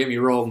well, don't get me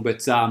wrong,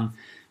 but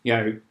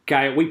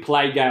Gale, we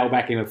played Gale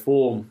back into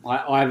form.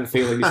 I have a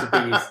feeling this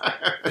will be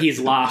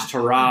his last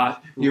hurrah,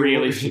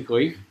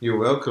 realistically. You're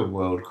welcome,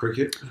 World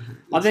Cricket.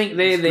 I think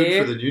they're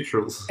there. Good for the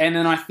neutrals. And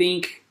then I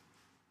think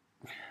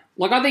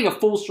a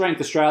full-strength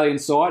Australian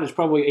side is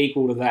probably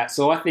equal to that.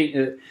 So I think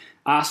that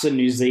us and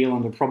New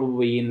Zealand are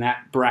probably in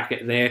that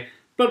bracket there.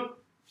 But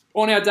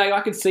on our day,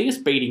 I could see us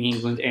beating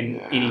England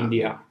and in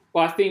India.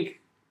 I think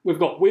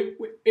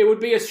it would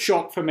be a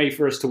shock for me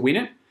for us to win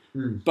it.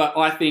 But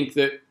I think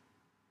that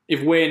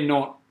if we're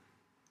not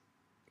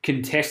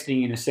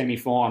contesting in a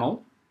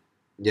semi-final,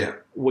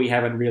 we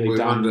haven't really we've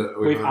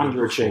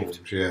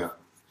underachieved.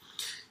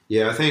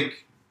 Yeah. I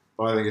think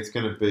it's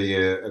going to be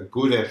a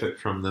good effort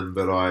from them,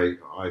 but I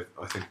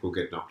think we'll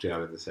get knocked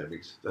out in the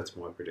semis. That's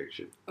my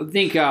prediction. I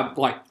think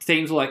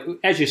teams like,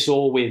 as you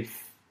saw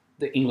with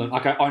the England,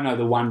 I know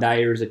the one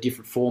dayer is a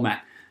different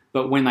format,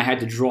 but when they had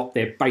to drop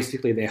their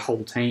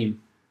whole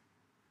team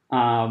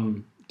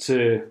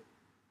to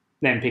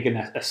then picking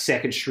a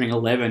second string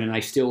 11, and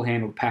they still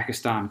handled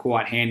Pakistan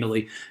quite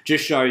handily,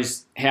 just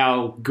shows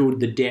how good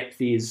the depth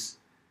is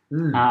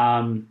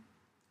in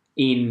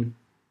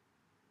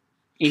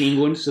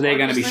England. So they're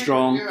going to be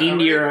strong.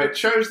 India, it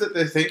shows that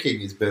their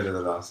thinking is better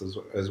than us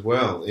as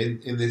well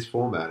in this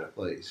format, at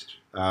least.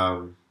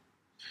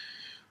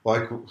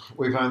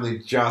 We've only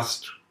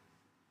just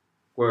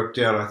worked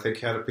out, I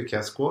think, how to pick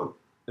our squad,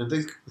 and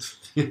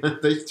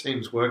these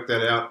teams worked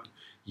that out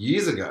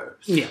years ago.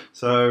 Yeah.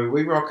 So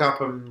we rock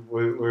up and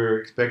we're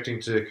expecting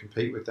to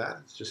compete with that.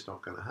 It's just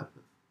not going to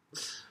happen.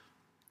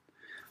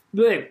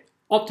 But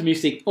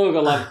optimistic. We've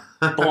got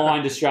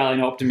blind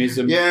Australian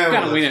optimism. Yeah, we're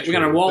going to win it. We're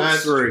going to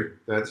waltz through.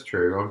 That's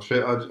true.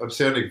 I'm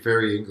sounding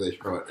very English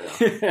right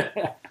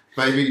now.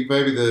 maybe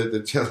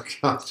the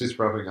telecast is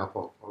rubbing off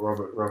on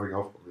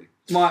me.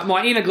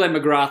 My inner Glenn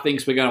McGrath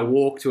thinks we're going to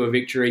walk to a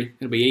victory.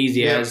 It'll be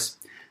easy as.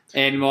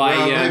 And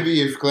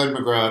maybe if Glenn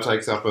McGrath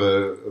takes up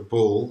a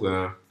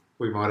ball,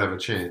 we might have a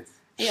chance.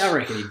 Yeah, I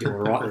reckon he'd do all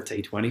right with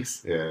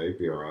T20s. Yeah, he'd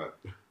be all right.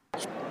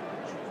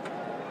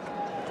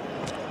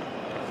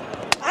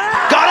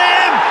 Got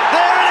him!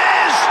 There it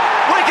is!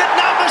 Wicket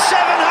number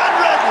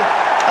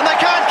 700! And they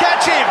can't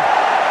catch him!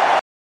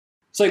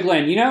 So,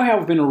 Glenn, you know how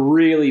I've been a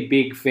really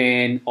big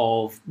fan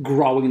of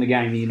growing the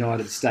game in the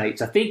United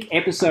States. I think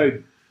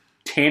episode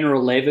 10 or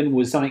 11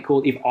 was something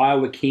called If I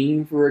Were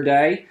King for a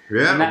Day.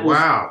 Yeah,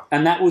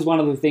 and that was one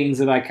of the things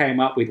that I came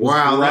up with,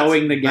 was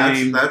growing the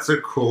game. That's a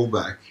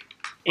callback.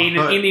 In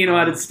the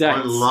United States.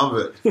 I love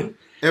it.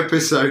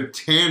 Episode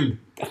 10.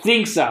 I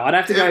think so. I'd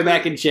have to go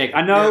back and check.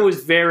 I know it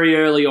was very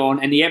early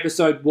on, and the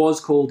episode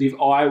was called If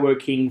I Were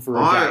King for a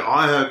Day.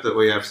 I hope that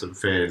we have some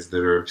fans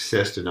that are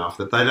obsessed enough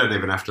that they don't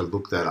even have to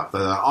look that up.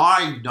 They're like,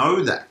 I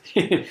know that.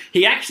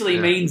 He actually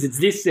means it's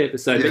this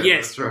episode. But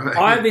yes, that's right.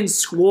 I've been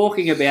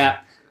squawking about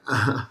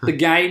the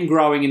game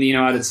growing in the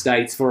United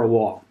States for a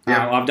while.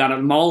 I've done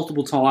it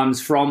multiple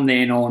times from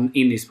then on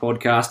in this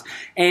podcast.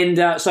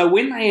 And so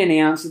when they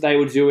announced that they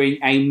were doing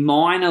a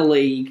minor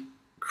league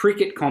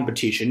cricket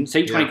competition,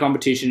 T20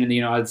 competition in the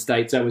United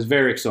States, I was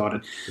very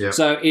excited. Yep.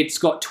 So it's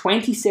got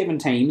 27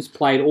 teams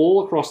played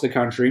all across the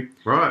country.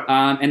 Right.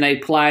 And they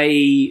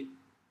play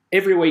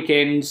every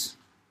weekend.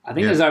 I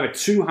think there's over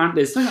 200.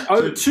 There's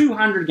over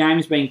 200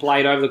 games being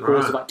played over the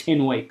course of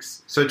 10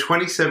 weeks. So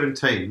 27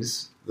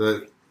 teams.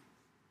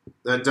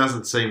 That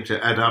doesn't seem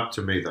to add up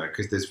to me, though,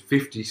 because there's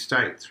 50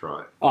 states,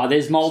 right? Oh,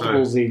 there's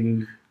multiples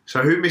in...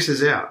 So who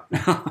misses out?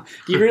 Do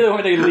you really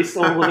want me to list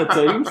all of the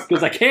teams?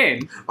 Because I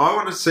can. I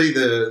want to see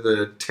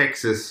the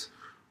Texas,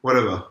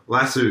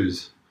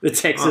 lassos. The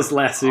Texas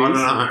lassos. I don't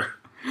know.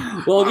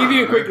 Well, I'll give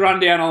you a quick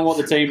rundown on what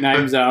the team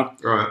names are.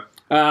 Right.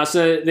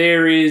 So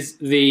there is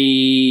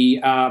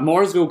the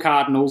Morrisville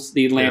Cardinals,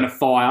 the Atlanta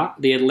Fire,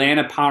 the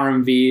Atlanta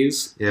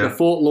Parhamveers, the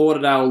Fort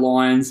Lauderdale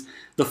Lions,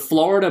 the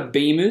Florida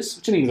Beamers,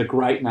 which I think is a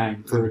great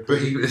name. The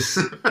Beamers.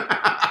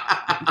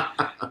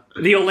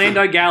 The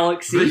Orlando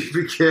Galaxy.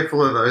 Be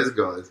careful of those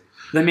guys.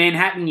 The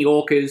Manhattan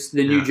Yorkers,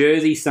 the New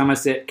Jersey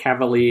Somerset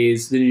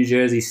Cavaliers, the New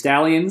Jersey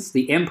Stallions,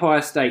 the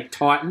Empire State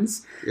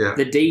Titans,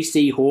 the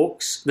DC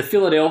Hawks, the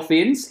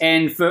Philadelphians.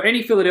 And for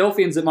any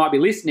Philadelphians that might be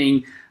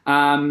listening,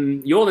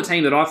 you're the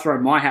team that I've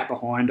thrown my hat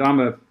behind. I'm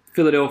a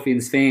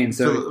Philadelphians fan,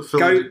 so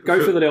go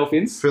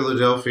Philadelphians.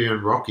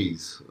 Philadelphian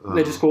Rockies.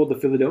 They're just called the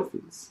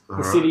Philadelphians,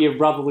 the city of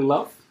brotherly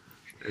love.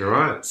 You're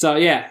right. So,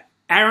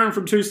 Aaron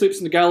from Two Slips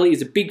in the Gully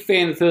is a big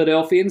fan of the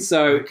Philadelphians,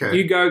 so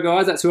you go,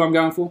 guys. That's who I'm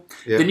going for.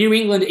 Yeah. The New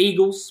England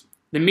Eagles,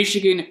 the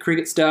Michigan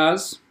Cricket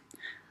Stars,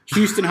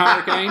 Houston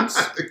Hurricanes.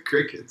 The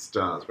Cricket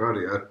Stars,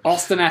 rightio.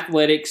 Austin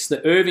Athletics,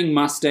 the Irving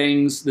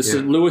Mustangs, the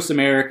St. Louis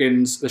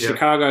Americans, the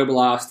Chicago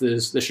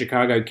Blasters, the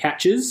Chicago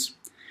Catchers,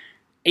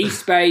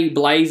 East Bay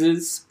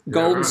Blazers,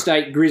 Golden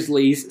State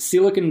Grizzlies,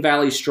 Silicon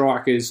Valley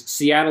Strikers,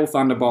 Seattle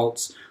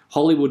Thunderbolts,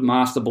 Hollywood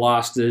Master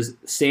Blasters,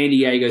 San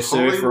Diego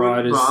Surf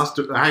Riders.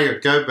 Hang on,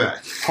 go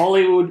back.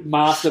 Hollywood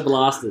Master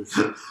Blasters.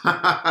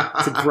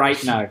 It's a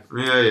great name.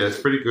 Yeah, it's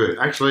pretty good.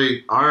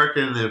 Actually, I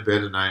reckon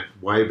they're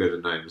way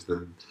better names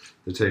than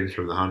the teams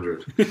from the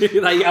 100.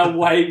 They are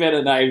way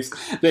better names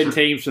than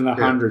teams from the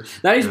 100.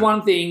 That is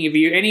one thing. If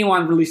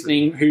anyone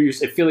listening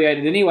who's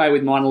affiliated anyway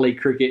with minor league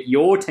cricket,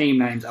 your team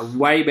names are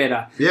way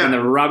better than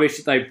the rubbish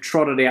that they've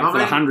trotted out for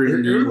the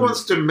 100. Who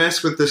wants to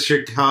mess with the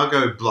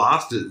Chicago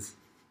Blasters?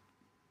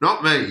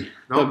 Not me.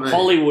 Not me.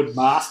 Hollywood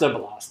Master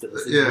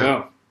Blasters as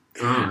well.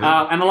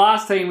 And the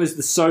last team was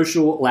the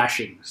Social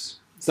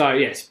Lashings. So,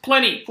 yes,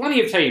 plenty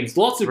of teams.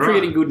 Lots of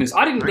cricketing goodness.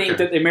 I didn't think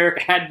that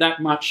America had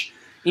that much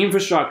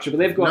infrastructure, but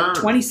they've got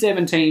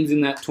 27 teams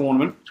in that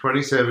tournament.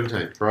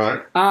 2017,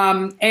 right.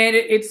 And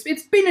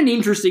it's been an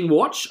interesting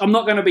watch. I'm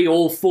not going to be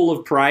all full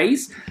of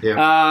praise.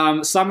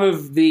 Yeah. Some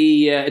of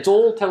the... it's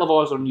all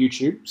televised on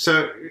YouTube.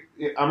 So,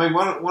 I mean,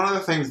 one of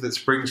the things that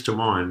springs to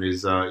mind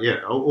is,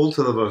 all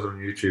televised on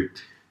YouTube.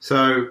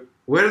 So,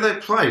 where do they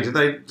play? Do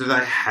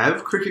they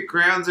have cricket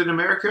grounds in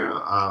America?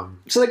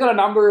 So they've got a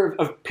number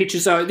of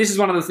pitches. So this is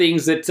one of the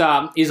things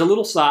that is a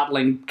little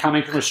startling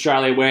coming from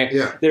Australia, where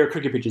there are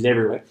cricket pitches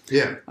everywhere.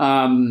 Yeah.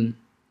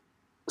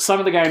 Some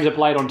of the games are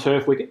played on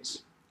turf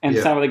wickets, and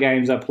some of the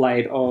games are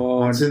played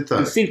on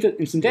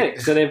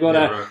synthetic. So they've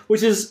got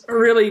which is a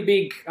really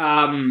big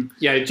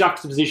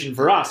juxtaposition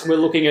for us. We're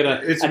looking at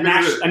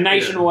a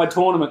nationwide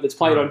tournament that's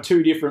played on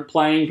two different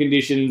playing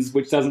conditions,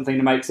 which doesn't seem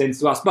to make sense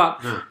to us.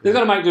 But they've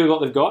got to make do with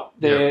what they've got.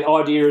 Their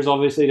idea is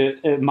obviously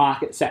to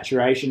market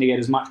saturation to get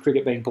as much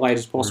cricket being played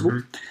as possible.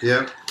 Mm-hmm.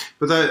 Yeah,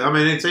 but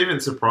it's even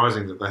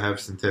surprising that they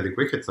have synthetic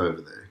wickets over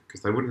there,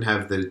 because they wouldn't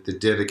have the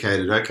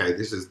dedicated. Okay,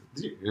 this is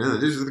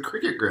the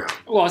cricket ground.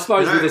 Well, I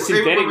suppose with the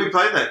synthetic, even when we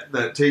played that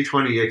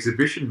T20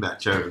 exhibition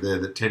match over there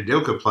that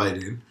Tendulkar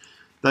played in,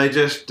 they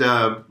just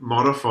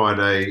modified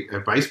a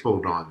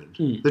baseball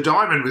diamond. The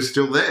diamond was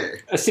still there.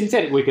 A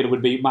synthetic wicket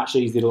would be much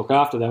easier to look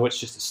after, though. It's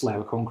just a slab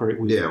of concrete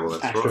with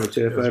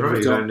AstroTurf over the top.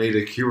 You don't need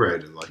a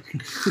curator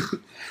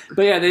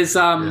But yeah, there's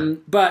so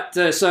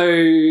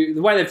the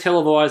way they've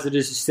televised it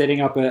is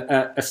setting up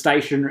a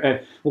station.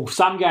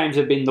 Some games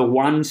have been the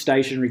one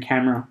stationary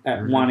camera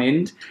at one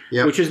end,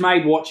 which has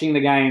made watching the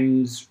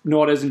games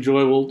not as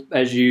enjoyable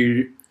as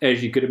you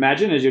could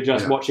imagine. As you're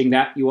just watching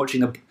that, you're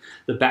watching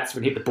the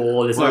batsman hit the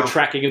ball. There's no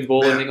tracking of the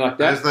ball, anything like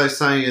that. As they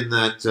say in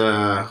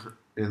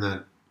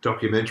that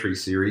documentary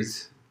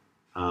series.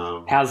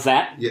 How's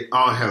that? Yeah.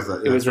 Oh, how's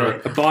that? It was a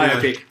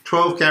biopic.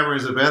 12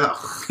 cameras are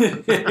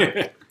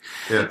better.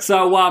 Yeah.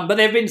 So, but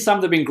there have been some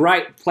that have been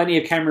great. Plenty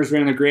of cameras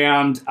around the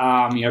ground.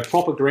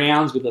 Proper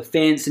grounds with a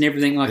fence and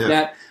everything like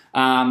that.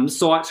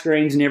 Sight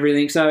screens and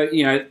everything. So,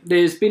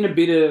 there's been a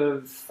bit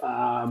of,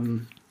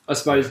 I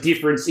suppose,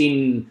 difference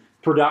in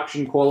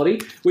production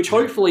quality, which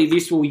hopefully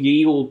this will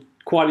yield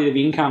quite a bit of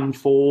income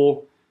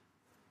for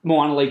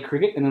minor league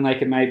cricket, and then they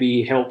can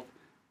maybe help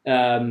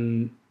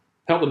them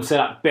set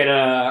up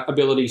better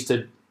abilities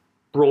to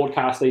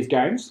broadcast these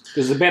games,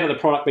 because the better the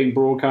product being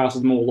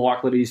broadcast, the more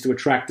likely it is to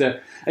attract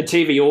a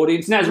TV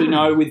audience. And as we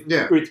know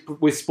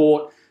with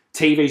sport,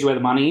 TV's where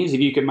the money is. If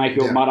you can make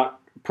your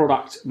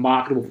product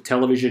marketable for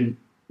television,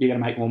 you're going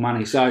to make more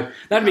money. So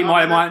that'd be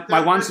my one.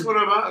 That's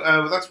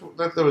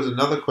what there was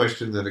another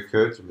question that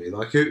occurred to me.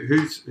 Like,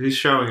 who's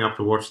showing up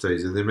to watch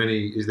these? Are there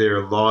many? Is there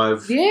a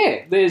live?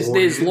 Yeah,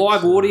 there's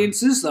live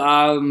audiences. So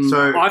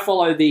I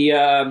follow the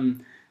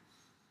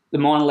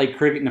minor league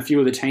cricket and a few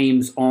of the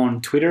teams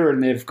on Twitter,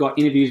 and they've got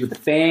interviews with the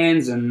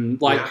fans and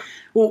I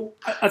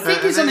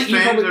think there's something you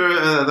probably...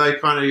 Are they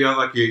kind of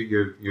like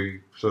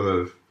you sort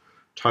of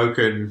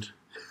token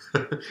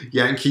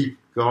Yankee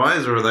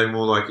guys, or are they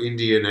more like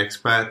Indian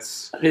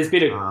expats? There's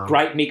been a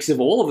great mix of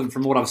all of them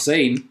from what I've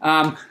seen.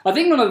 I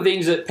think one of the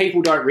things that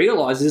people don't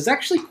realise is there's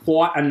actually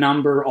quite a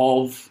number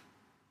of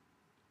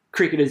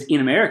cricketers in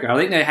America. I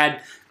think they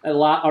had, I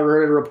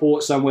read a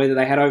report somewhere that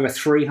they had over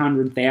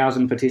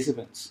 300,000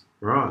 participants.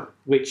 Right.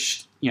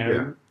 Which,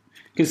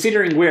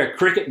 considering we're a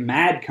cricket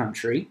mad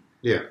country,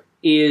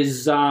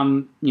 is,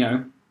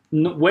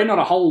 we're not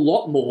a whole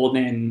lot more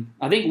than,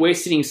 I think we're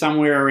sitting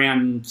somewhere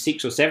around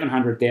 600,000 or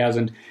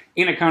 700,000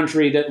 in a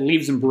country that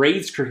lives and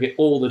breathes cricket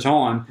all the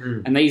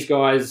time, and these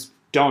guys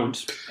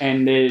don't.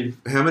 And they're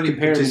how many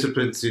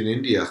participants in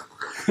India?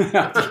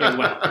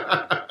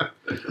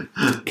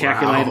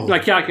 Calculated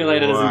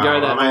doesn't go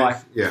that high.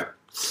 Yeah.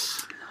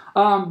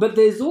 But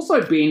there's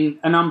also been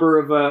a number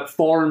of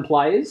foreign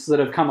players that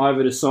have come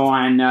over to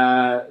sign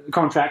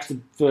contracts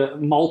for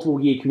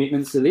multiple year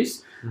commitments to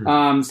this.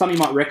 Some you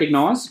might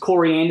recognise.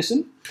 Corey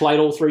Anderson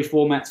played all three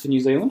formats for New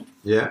Zealand.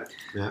 Yeah.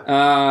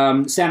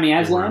 Sami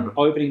Aslan,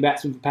 opening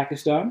batsman for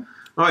Pakistan.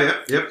 Oh, yeah,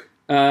 yep.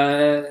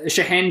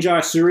 Shahan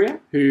Jayasuriya,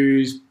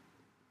 who's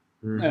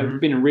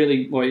been a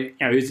really,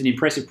 who's an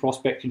impressive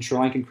prospect in Sri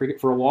Lankan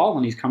cricket for a while,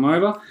 and he's come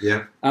over.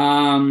 Yeah.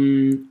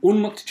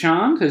 Unmukt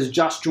Chand has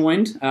just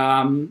joined.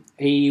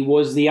 He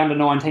was the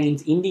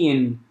under-19s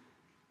Indian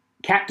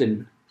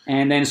captain,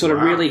 and then sort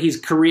of really his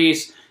career,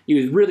 he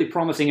was really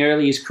promising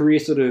early. His career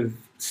sort of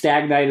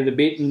stagnated a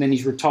bit, and then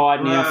he's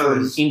retired now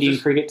from Indian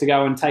cricket to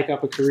go and take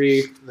up a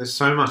career. There's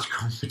so much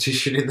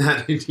competition in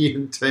that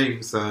Indian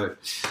team, so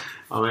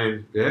I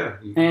mean, yeah,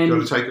 you've got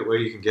to take it where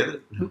you can get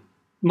it.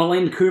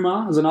 Milind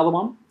Kumar is another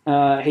one.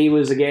 He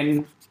was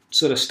again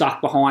sort of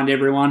stuck behind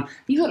everyone.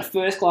 He's got a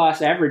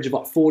first-class average of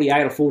like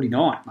 48 or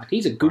 49. Like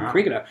he's a good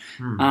cricketer.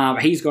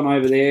 He's gone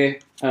over there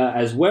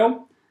as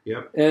well.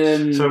 Yep.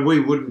 So we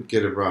wouldn't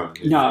get a run.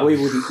 No, we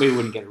wouldn't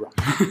get a run.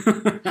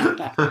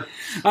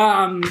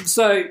 And it's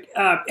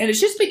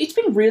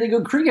been really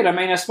good cricket. I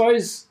mean, I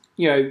suppose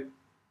when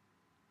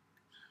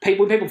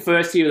people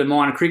first hear of the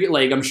minor cricket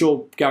league, I'm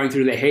sure going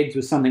through their heads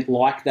was something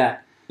like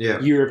that. Yeah.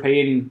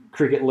 European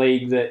cricket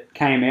league that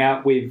came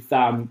out with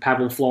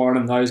Pavel Florin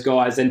and those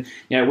guys, and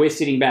we're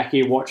sitting back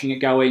here watching it,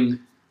 going,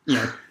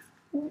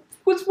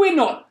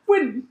 we're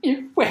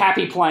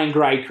happy playing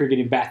grade cricket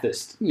in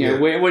Bathurst.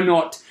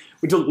 We're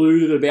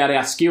deluded about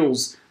our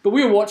skills, but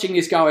we were watching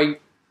this going,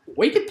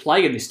 we could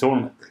play in this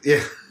tournament.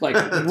 Yeah, like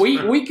we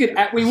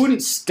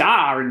wouldn't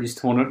star in this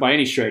tournament by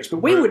any stretch,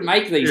 but we would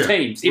make these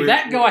teams. If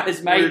that guy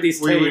has made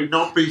this team, we would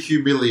not be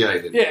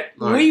humiliated. Yeah,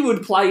 we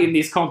would play in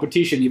this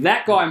competition. If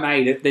that guy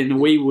made it, then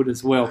we would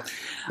as well.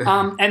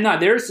 And no,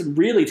 there are some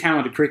really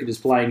talented cricketers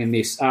playing in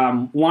this.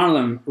 One of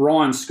them,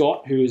 Ryan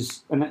Scott, who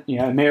is an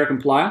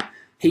American player.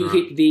 He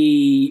hit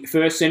the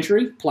first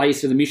century,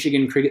 plays for the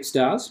Michigan Cricket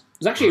Stars.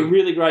 It was actually a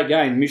really great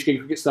game, Michigan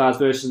Cricket Stars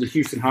versus the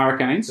Houston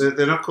Hurricanes.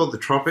 They're not called the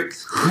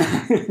Tropics?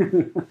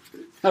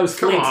 That was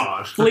Flint.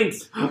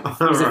 Flint. It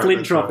was the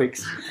Flint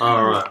Tropics.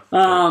 All right.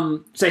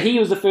 So he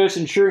was the first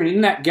centurion.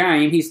 In that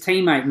game, his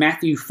teammate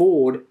Matthew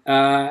Ford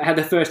had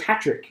the first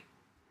hat-trick.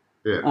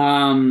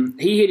 Yeah.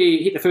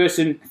 He hit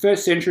the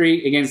first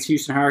century against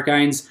Houston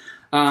Hurricanes,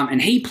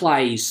 and he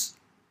plays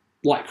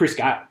like Chris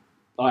Gale.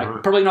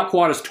 Probably not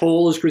quite as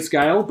tall as Chris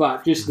Gale,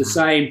 but just the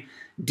same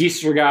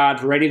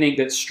disregard for anything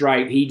that's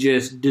straight. He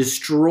just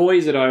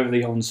destroys it over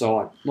the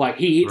onside. Like,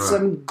 he hits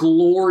some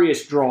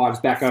glorious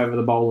drives back over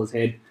the bowler's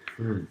head.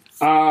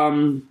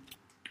 A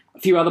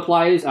few other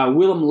players.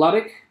 Willem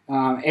Luddick,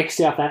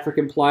 ex-South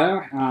African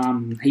player.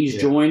 He's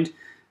joined.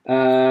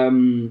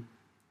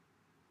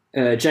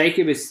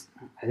 Jacob is...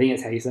 I think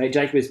that's how you say it.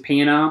 Jacob is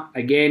Pienaar.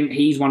 Again,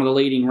 he's one of the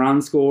leading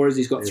run scorers.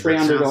 He's got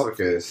 300. Sounds like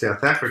a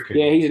South African.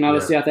 Yeah, he's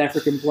another South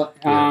African player.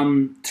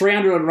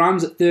 300 odd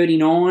runs at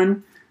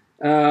 39.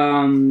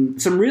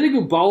 Some really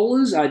good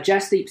bowlers.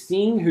 Jasdeep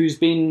Singh, who's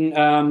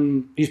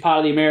part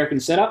of the American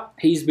setup.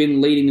 He's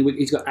been leading the wicket.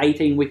 He's got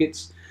 18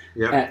 wickets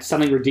at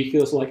something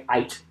ridiculous like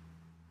 8.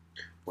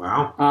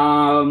 Wow.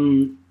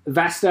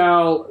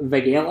 Vastal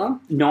Vagela,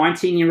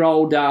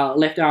 19-year-old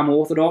left-arm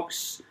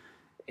orthodox.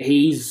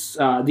 He's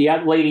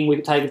the leading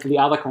wicket taker for the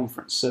other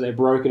conference, so they've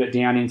broken it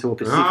down into a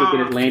Pacific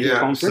and Atlantic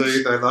conference.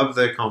 See, they love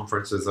their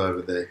conferences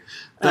over there.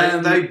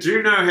 They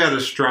do know how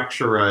to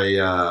structure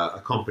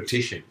a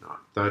competition,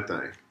 don't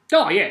they?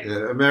 Oh, yeah.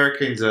 The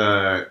Americans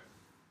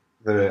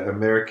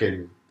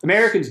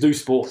do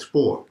sport.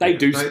 Sport. They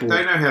do sport.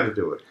 They know how to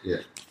do it, yeah.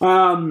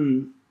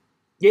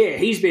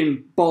 He's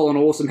been bowling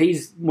awesome.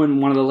 He's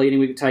one of the leading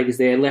wicket takers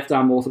there,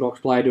 left-arm orthodox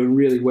player, doing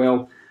really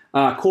well.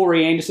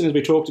 Corey Anderson, as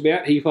we talked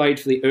about, he played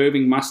for the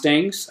Irving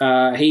Mustangs.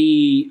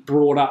 He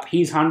brought up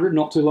his 100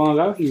 not too long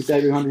ago, his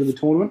debut 100 of the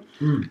tournament.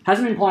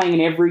 Hasn't been playing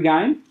in every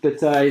game, but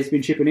he's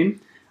been chipping in.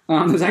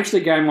 There's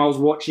actually a game I was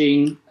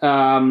watching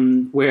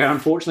where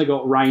unfortunately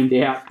got rained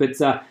out, but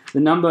the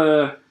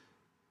number,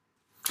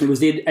 it was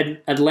the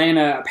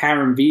Atlanta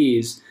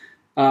Paramveers.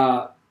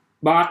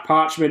 Mark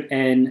Parchment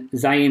and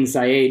Zayn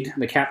Sayed,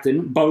 the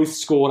captain, both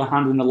scored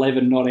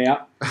 111 not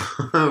out.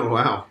 Oh,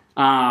 wow.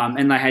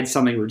 And they had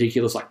something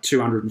ridiculous like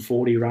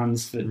 240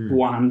 runs for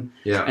one.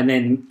 Yeah. And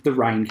then the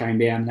rain came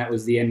down and that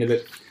was the end of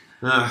it.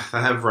 They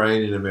have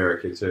rain in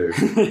America too.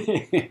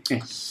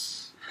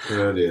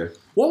 Oh dear.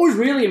 What was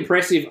really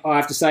impressive, I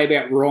have to say,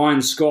 about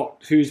Ryan Scott,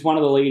 who's one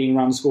of the leading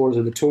run scorers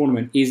of the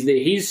tournament, is that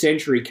his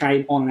century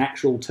came on an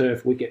actual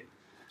turf wicket.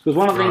 Because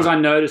one of the things I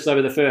noticed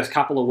over the first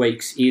couple of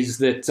weeks is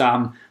that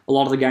a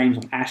lot of the games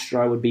on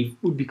Astro would be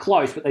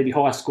close, but they'd be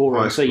high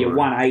scoring. So your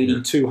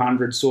 180,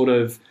 200 sort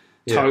of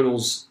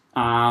totals.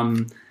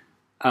 When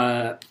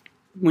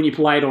you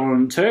played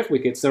on turf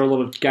wickets, there are a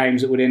lot of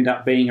games that would end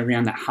up being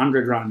around that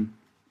 100 run,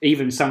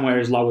 even somewhere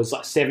as low as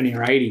like 70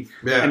 or 80,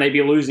 and they'd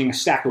be losing a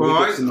stack of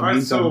wickets in the I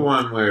meantime. saw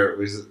one where it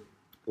was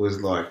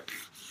like,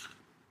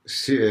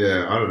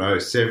 I don't know,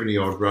 70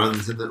 odd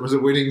runs, and it was a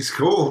winning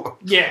score.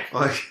 Yeah.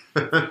 Like,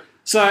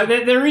 so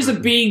there is a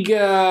big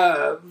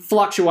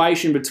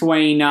fluctuation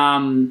between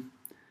some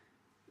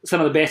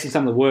of the best and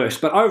some of the worst,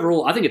 but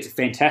overall, I think it's a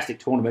fantastic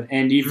tournament.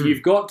 And if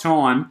you've got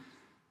time,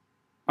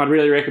 I'd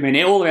really recommend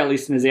all of our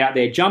listeners out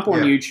there, jump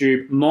on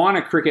YouTube,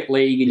 Minor Cricket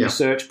League in your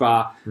search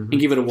bar, and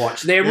give it a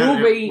watch. There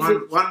will be...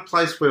 One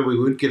place where we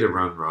would get a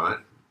run right,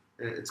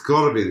 it's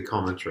got to be the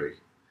commentary.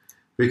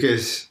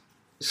 Because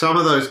some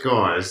of those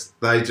guys,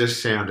 they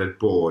just sounded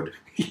bored.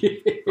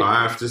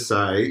 I have to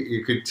say.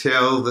 You could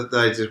tell that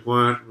they just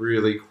weren't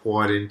really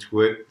quite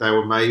into it. They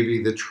were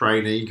maybe the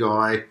trainee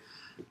guy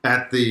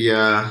at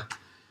the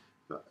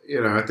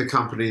at the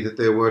company that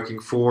they're working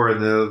for,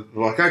 and they're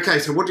like, okay,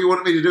 so what do you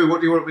want me to do?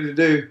 What do you want me to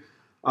do?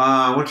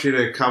 I want you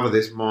to cover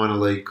this minor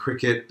league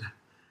cricket.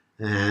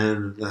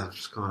 And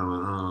that's kind of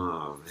like,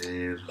 oh,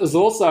 man. There's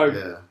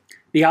also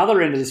the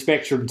other end of the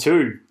spectrum,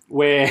 too,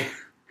 where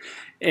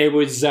it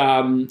was,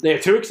 they're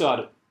too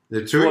excited.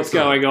 They're too what's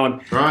excited. going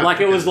on. Right.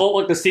 Like, it was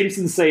like the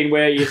Simpsons scene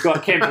where you've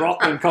got Ken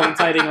Brockman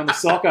commentating on the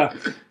soccer.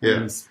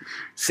 Yeah.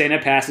 Centre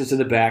passes to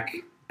the back,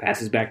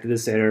 passes back to the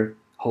centre,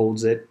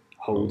 holds it.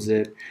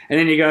 And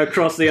then you go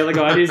across the other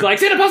guy and he's like,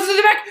 centre passes to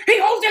the back,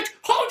 he holds it.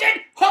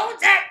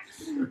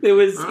 There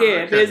was,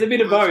 there's a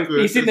bit of both.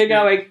 He's sitting there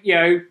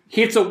going,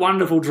 hits a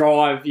wonderful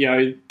drive,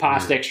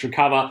 past extra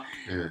cover,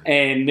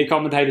 and the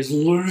commentators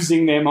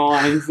losing their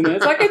minds. And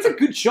it's like, it's a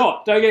good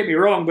shot, don't get me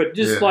wrong, but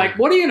just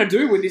what are you going to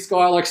do when this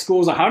guy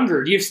scores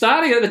 100? You've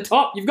started at the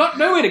top. You've got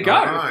nowhere to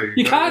go.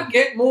 You can't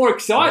get more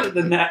excited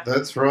than that.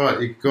 That's right.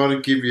 You've got to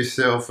give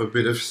yourself a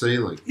bit of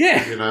ceiling.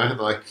 Yeah.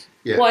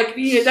 Yeah.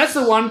 That's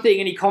the one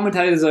thing. Any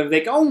commentators over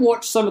there, go and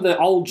watch some of the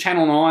old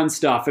Channel 9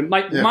 stuff. And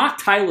Mark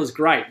Taylor's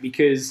great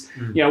because,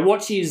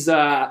 watch his,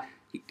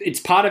 it's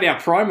part of our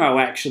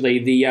promo actually,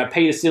 the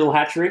Peter Sill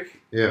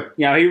hat-trick. Yeah.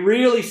 He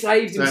really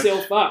saves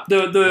himself up.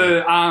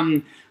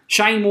 The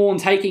Shane Warne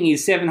taking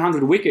his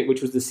 700 wicket,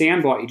 which was the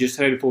soundbite you just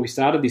heard before we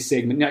started this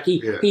segment. Now,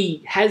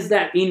 he has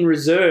that in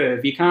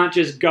reserve. You can't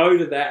just go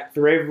to that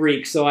for every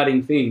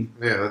exciting thing.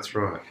 Yeah, that's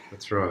right.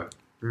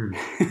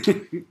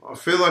 I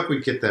feel like we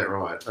get that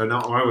right.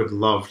 I would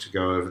love to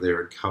go over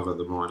there and cover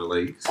the minor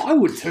leagues. I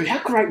would too.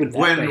 How great would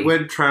that be?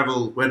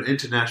 When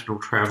international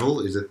travel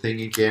is a thing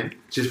again,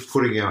 just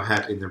putting our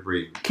hat in the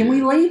ring. Can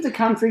we leave the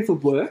country for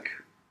work?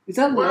 Is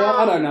that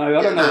I don't know.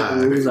 I don't know what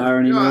the rules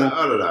are anymore.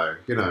 I don't know.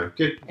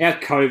 Our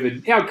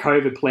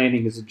COVID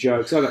planning is a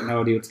joke, so I've got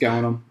no idea what's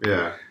going on.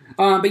 Yeah.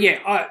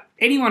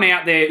 Anyone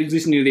out there who's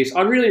listening to this,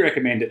 I really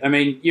recommend it. I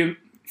mean,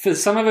 for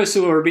some of us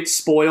who are a bit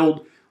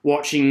spoiled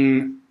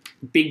watching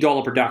big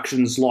dollar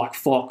productions like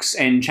Fox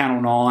and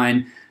Channel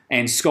 9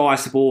 and Sky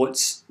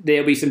Sports,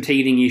 there'll be some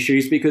teething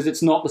issues because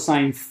it's not the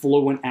same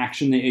fluent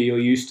action that you're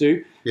used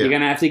to. Yeah. You're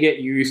going to have to get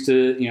used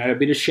to, a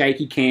bit of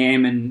shaky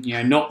cam and,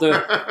 not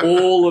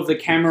all of the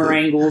camera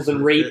angles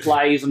and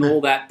replays and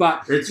all that.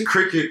 But it's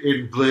cricket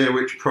in Blair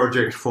Witch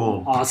Project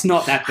form. Oh, it's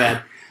not that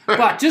bad.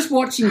 But just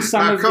watching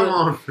some of come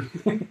on.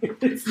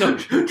 It's not...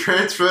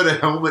 Transfer to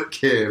helmet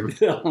cam.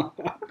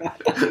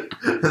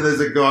 And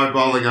there's a guy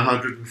bowling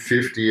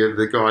 150 and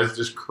the guy's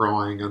just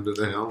crying under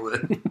the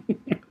helmet.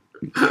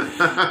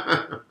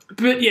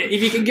 But yeah,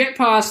 if you can get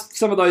past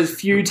some of those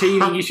few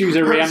teething issues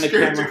around the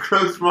camera. I'm scared to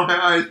close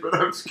my eyes, but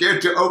I'm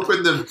scared to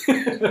open them.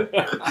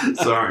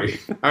 Sorry.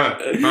 All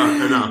right,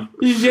 enough.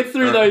 You get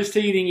through those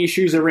teething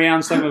issues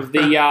around some of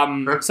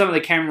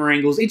the camera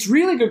angles. It's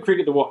really good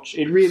cricket to watch.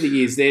 It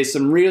really is. There's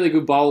some really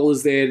good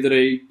bowlers there that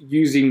are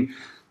using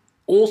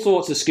all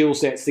sorts of skill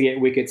sets to get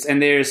wickets,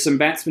 and there's some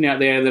batsmen out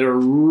there that are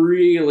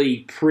really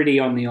pretty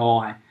on the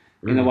eye.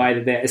 In the way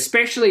that they're,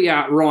 especially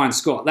Ryan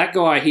Scott. That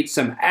guy hit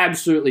some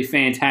absolutely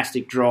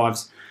fantastic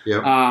drives.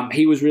 Yep.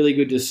 He was really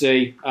good to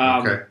see.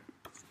 Okay.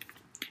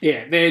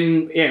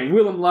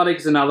 Willem Luddick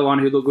is another one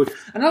who looked good.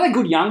 Another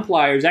good young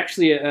player is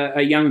actually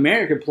a young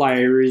American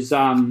player is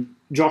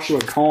Joshua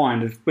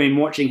Kind. I've been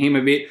watching him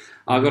a bit.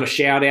 I got a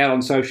shout out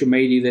on social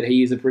media that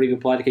he is a pretty good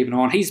player to keep an eye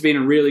on. He's been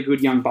a really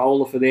good young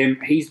bowler for them.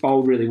 He's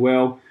bowled really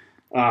well.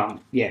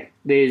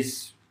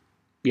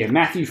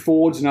 Matthew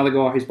Ford's another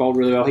guy who's bowled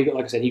really well. He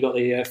got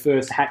the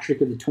first hat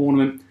trick of the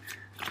tournament.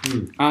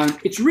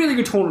 It's a really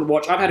good tournament to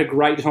watch. I've had a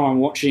great time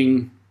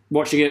watching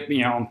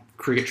it. On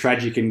Cricket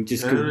Tragic and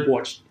just could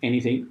watch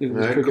anything.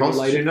 It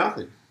costs you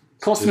nothing.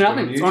 Costs me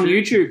nothing. It's on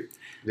YouTube.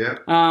 Yeah.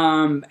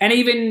 And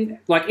even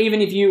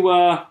if you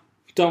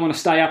don't want to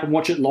stay up and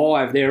watch it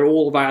live, they're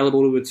all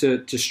available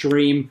to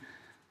stream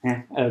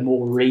at a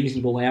more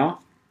reasonable hour.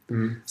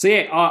 So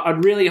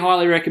I'd really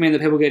highly recommend that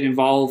people get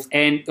involved,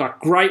 and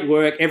great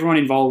work, everyone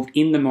involved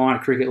in the minor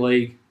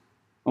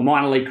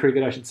league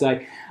cricket, I should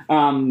say,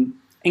 and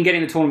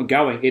getting the tournament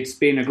going. It's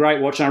been a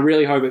great watch, and I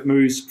really hope it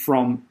moves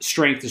from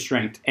strength to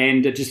strength.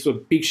 And just a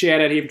big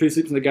shout out here for Two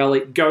Slips in the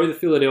Gully. Go the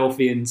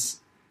Philadelphians.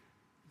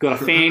 Got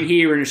a fan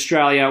here in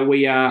Australia.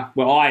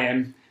 I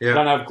am. Yeah. I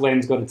don't know if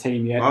Glenn's got a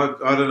team yet. I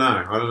don't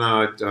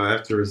know. I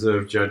have to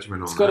reserve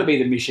judgment on that. It's got to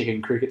be the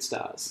Michigan Cricket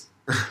Stars.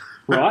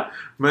 Right?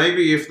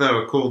 Maybe if they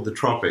were called the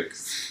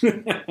Tropics.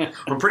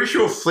 I'm pretty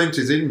sure Flint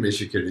is in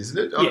Michigan, isn't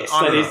it? Yes,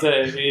 that is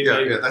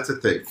that's a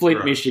thing. Flint,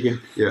 right.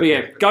 Michigan. Yeah.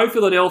 But go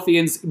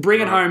Philadelphians.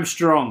 Bring it home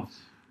strong.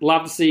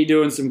 Love to see you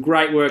doing some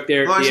great work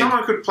there.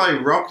 Someone could play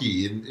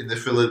Rocky in the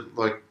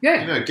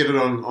get it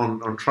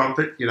on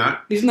trumpet,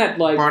 Isn't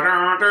that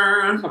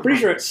I'm pretty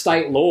sure it's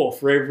state law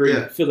for every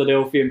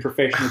Philadelphian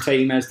professional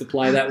team has to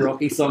play that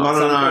Rocky song. I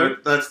don't know.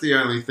 That's the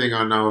only thing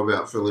I know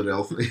about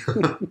Philadelphia.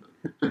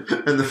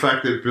 And the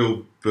fact that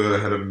Bill Burr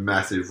had a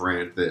massive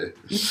rant there.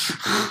 So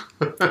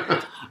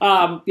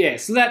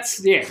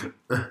that's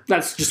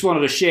just wanted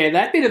to share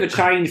that bit of a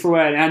change from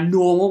our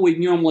normal. We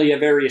normally are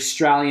very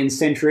Australian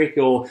centric,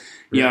 or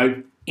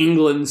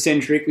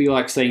England-centric. We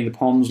like seeing the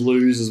Poms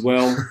lose as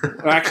well.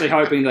 We're actually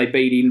hoping they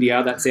beat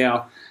India. That's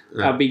our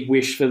big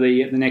wish for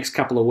the next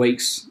couple of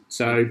weeks.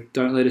 So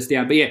don't let us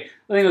down. But, yeah,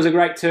 I think it was a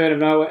great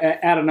turn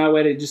out of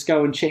nowhere to just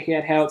go and check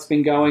out how it's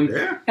been going.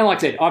 Yeah. And like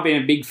I said, I've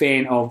been a big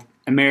fan of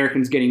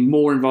Americans getting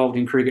more involved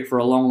in cricket for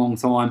a long, long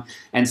time.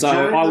 And so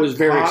I was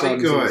very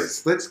excited.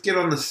 Guys, let's get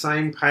on the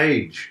same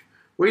page.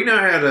 We know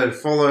how to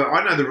follow.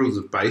 I know the rules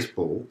of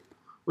baseball.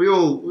 We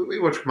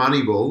watch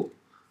Moneyball.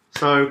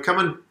 So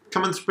come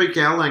and speak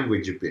our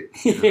language a bit.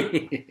 You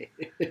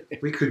know?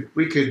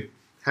 we could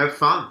have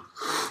fun.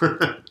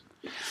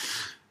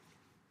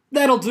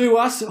 That'll do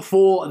us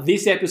for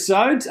this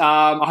episode.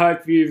 I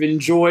hope you've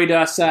enjoyed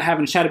us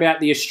having a chat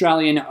about the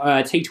Australian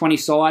T20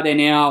 side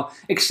and our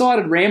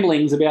excited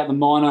ramblings about the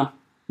minor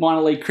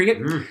league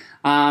cricket.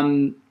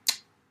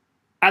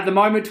 At the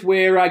moment,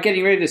 we're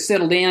getting ready to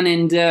settle down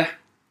and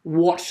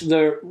watch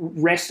the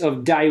rest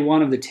of day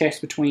one of the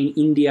test between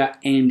India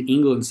and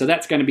England. So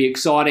that's going to be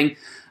exciting.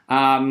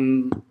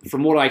 From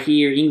what I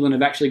hear, England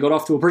have actually got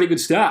off to a pretty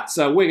good start.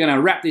 So we're going to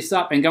wrap this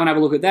up and go and have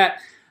a look at that.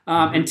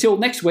 Until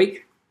next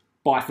week,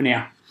 bye for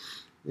now.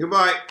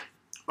 Goodbye.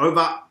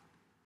 Over.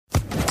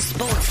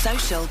 Sports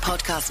Social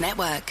Podcast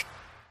Network.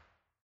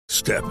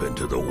 Step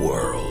into the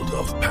world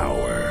of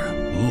power,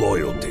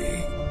 loyalty,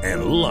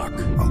 and luck.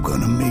 I'm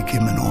going to make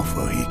him an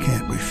offer he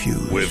can't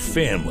refuse. With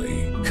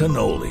family,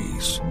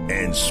 cannolis,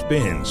 and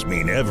spins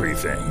mean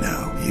everything.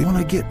 Now, you want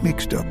to get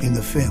mixed up in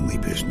the family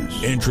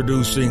business.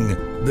 Introducing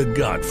The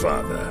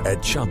Godfather at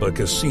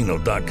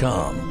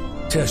ChumbaCasino.com.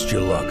 Test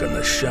your luck in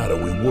the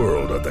shadowy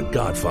world of The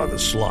Godfather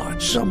slot.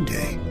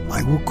 Someday,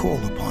 I will call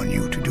upon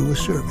you to do a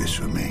service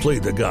for me. Play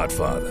The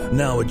Godfather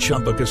now at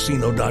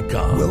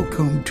ChumbaCasino.com.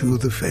 Welcome to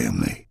the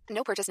family.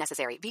 No purchase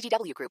necessary.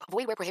 VGW Group.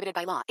 Void where prohibited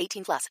by law.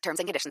 18+. Terms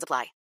and conditions apply.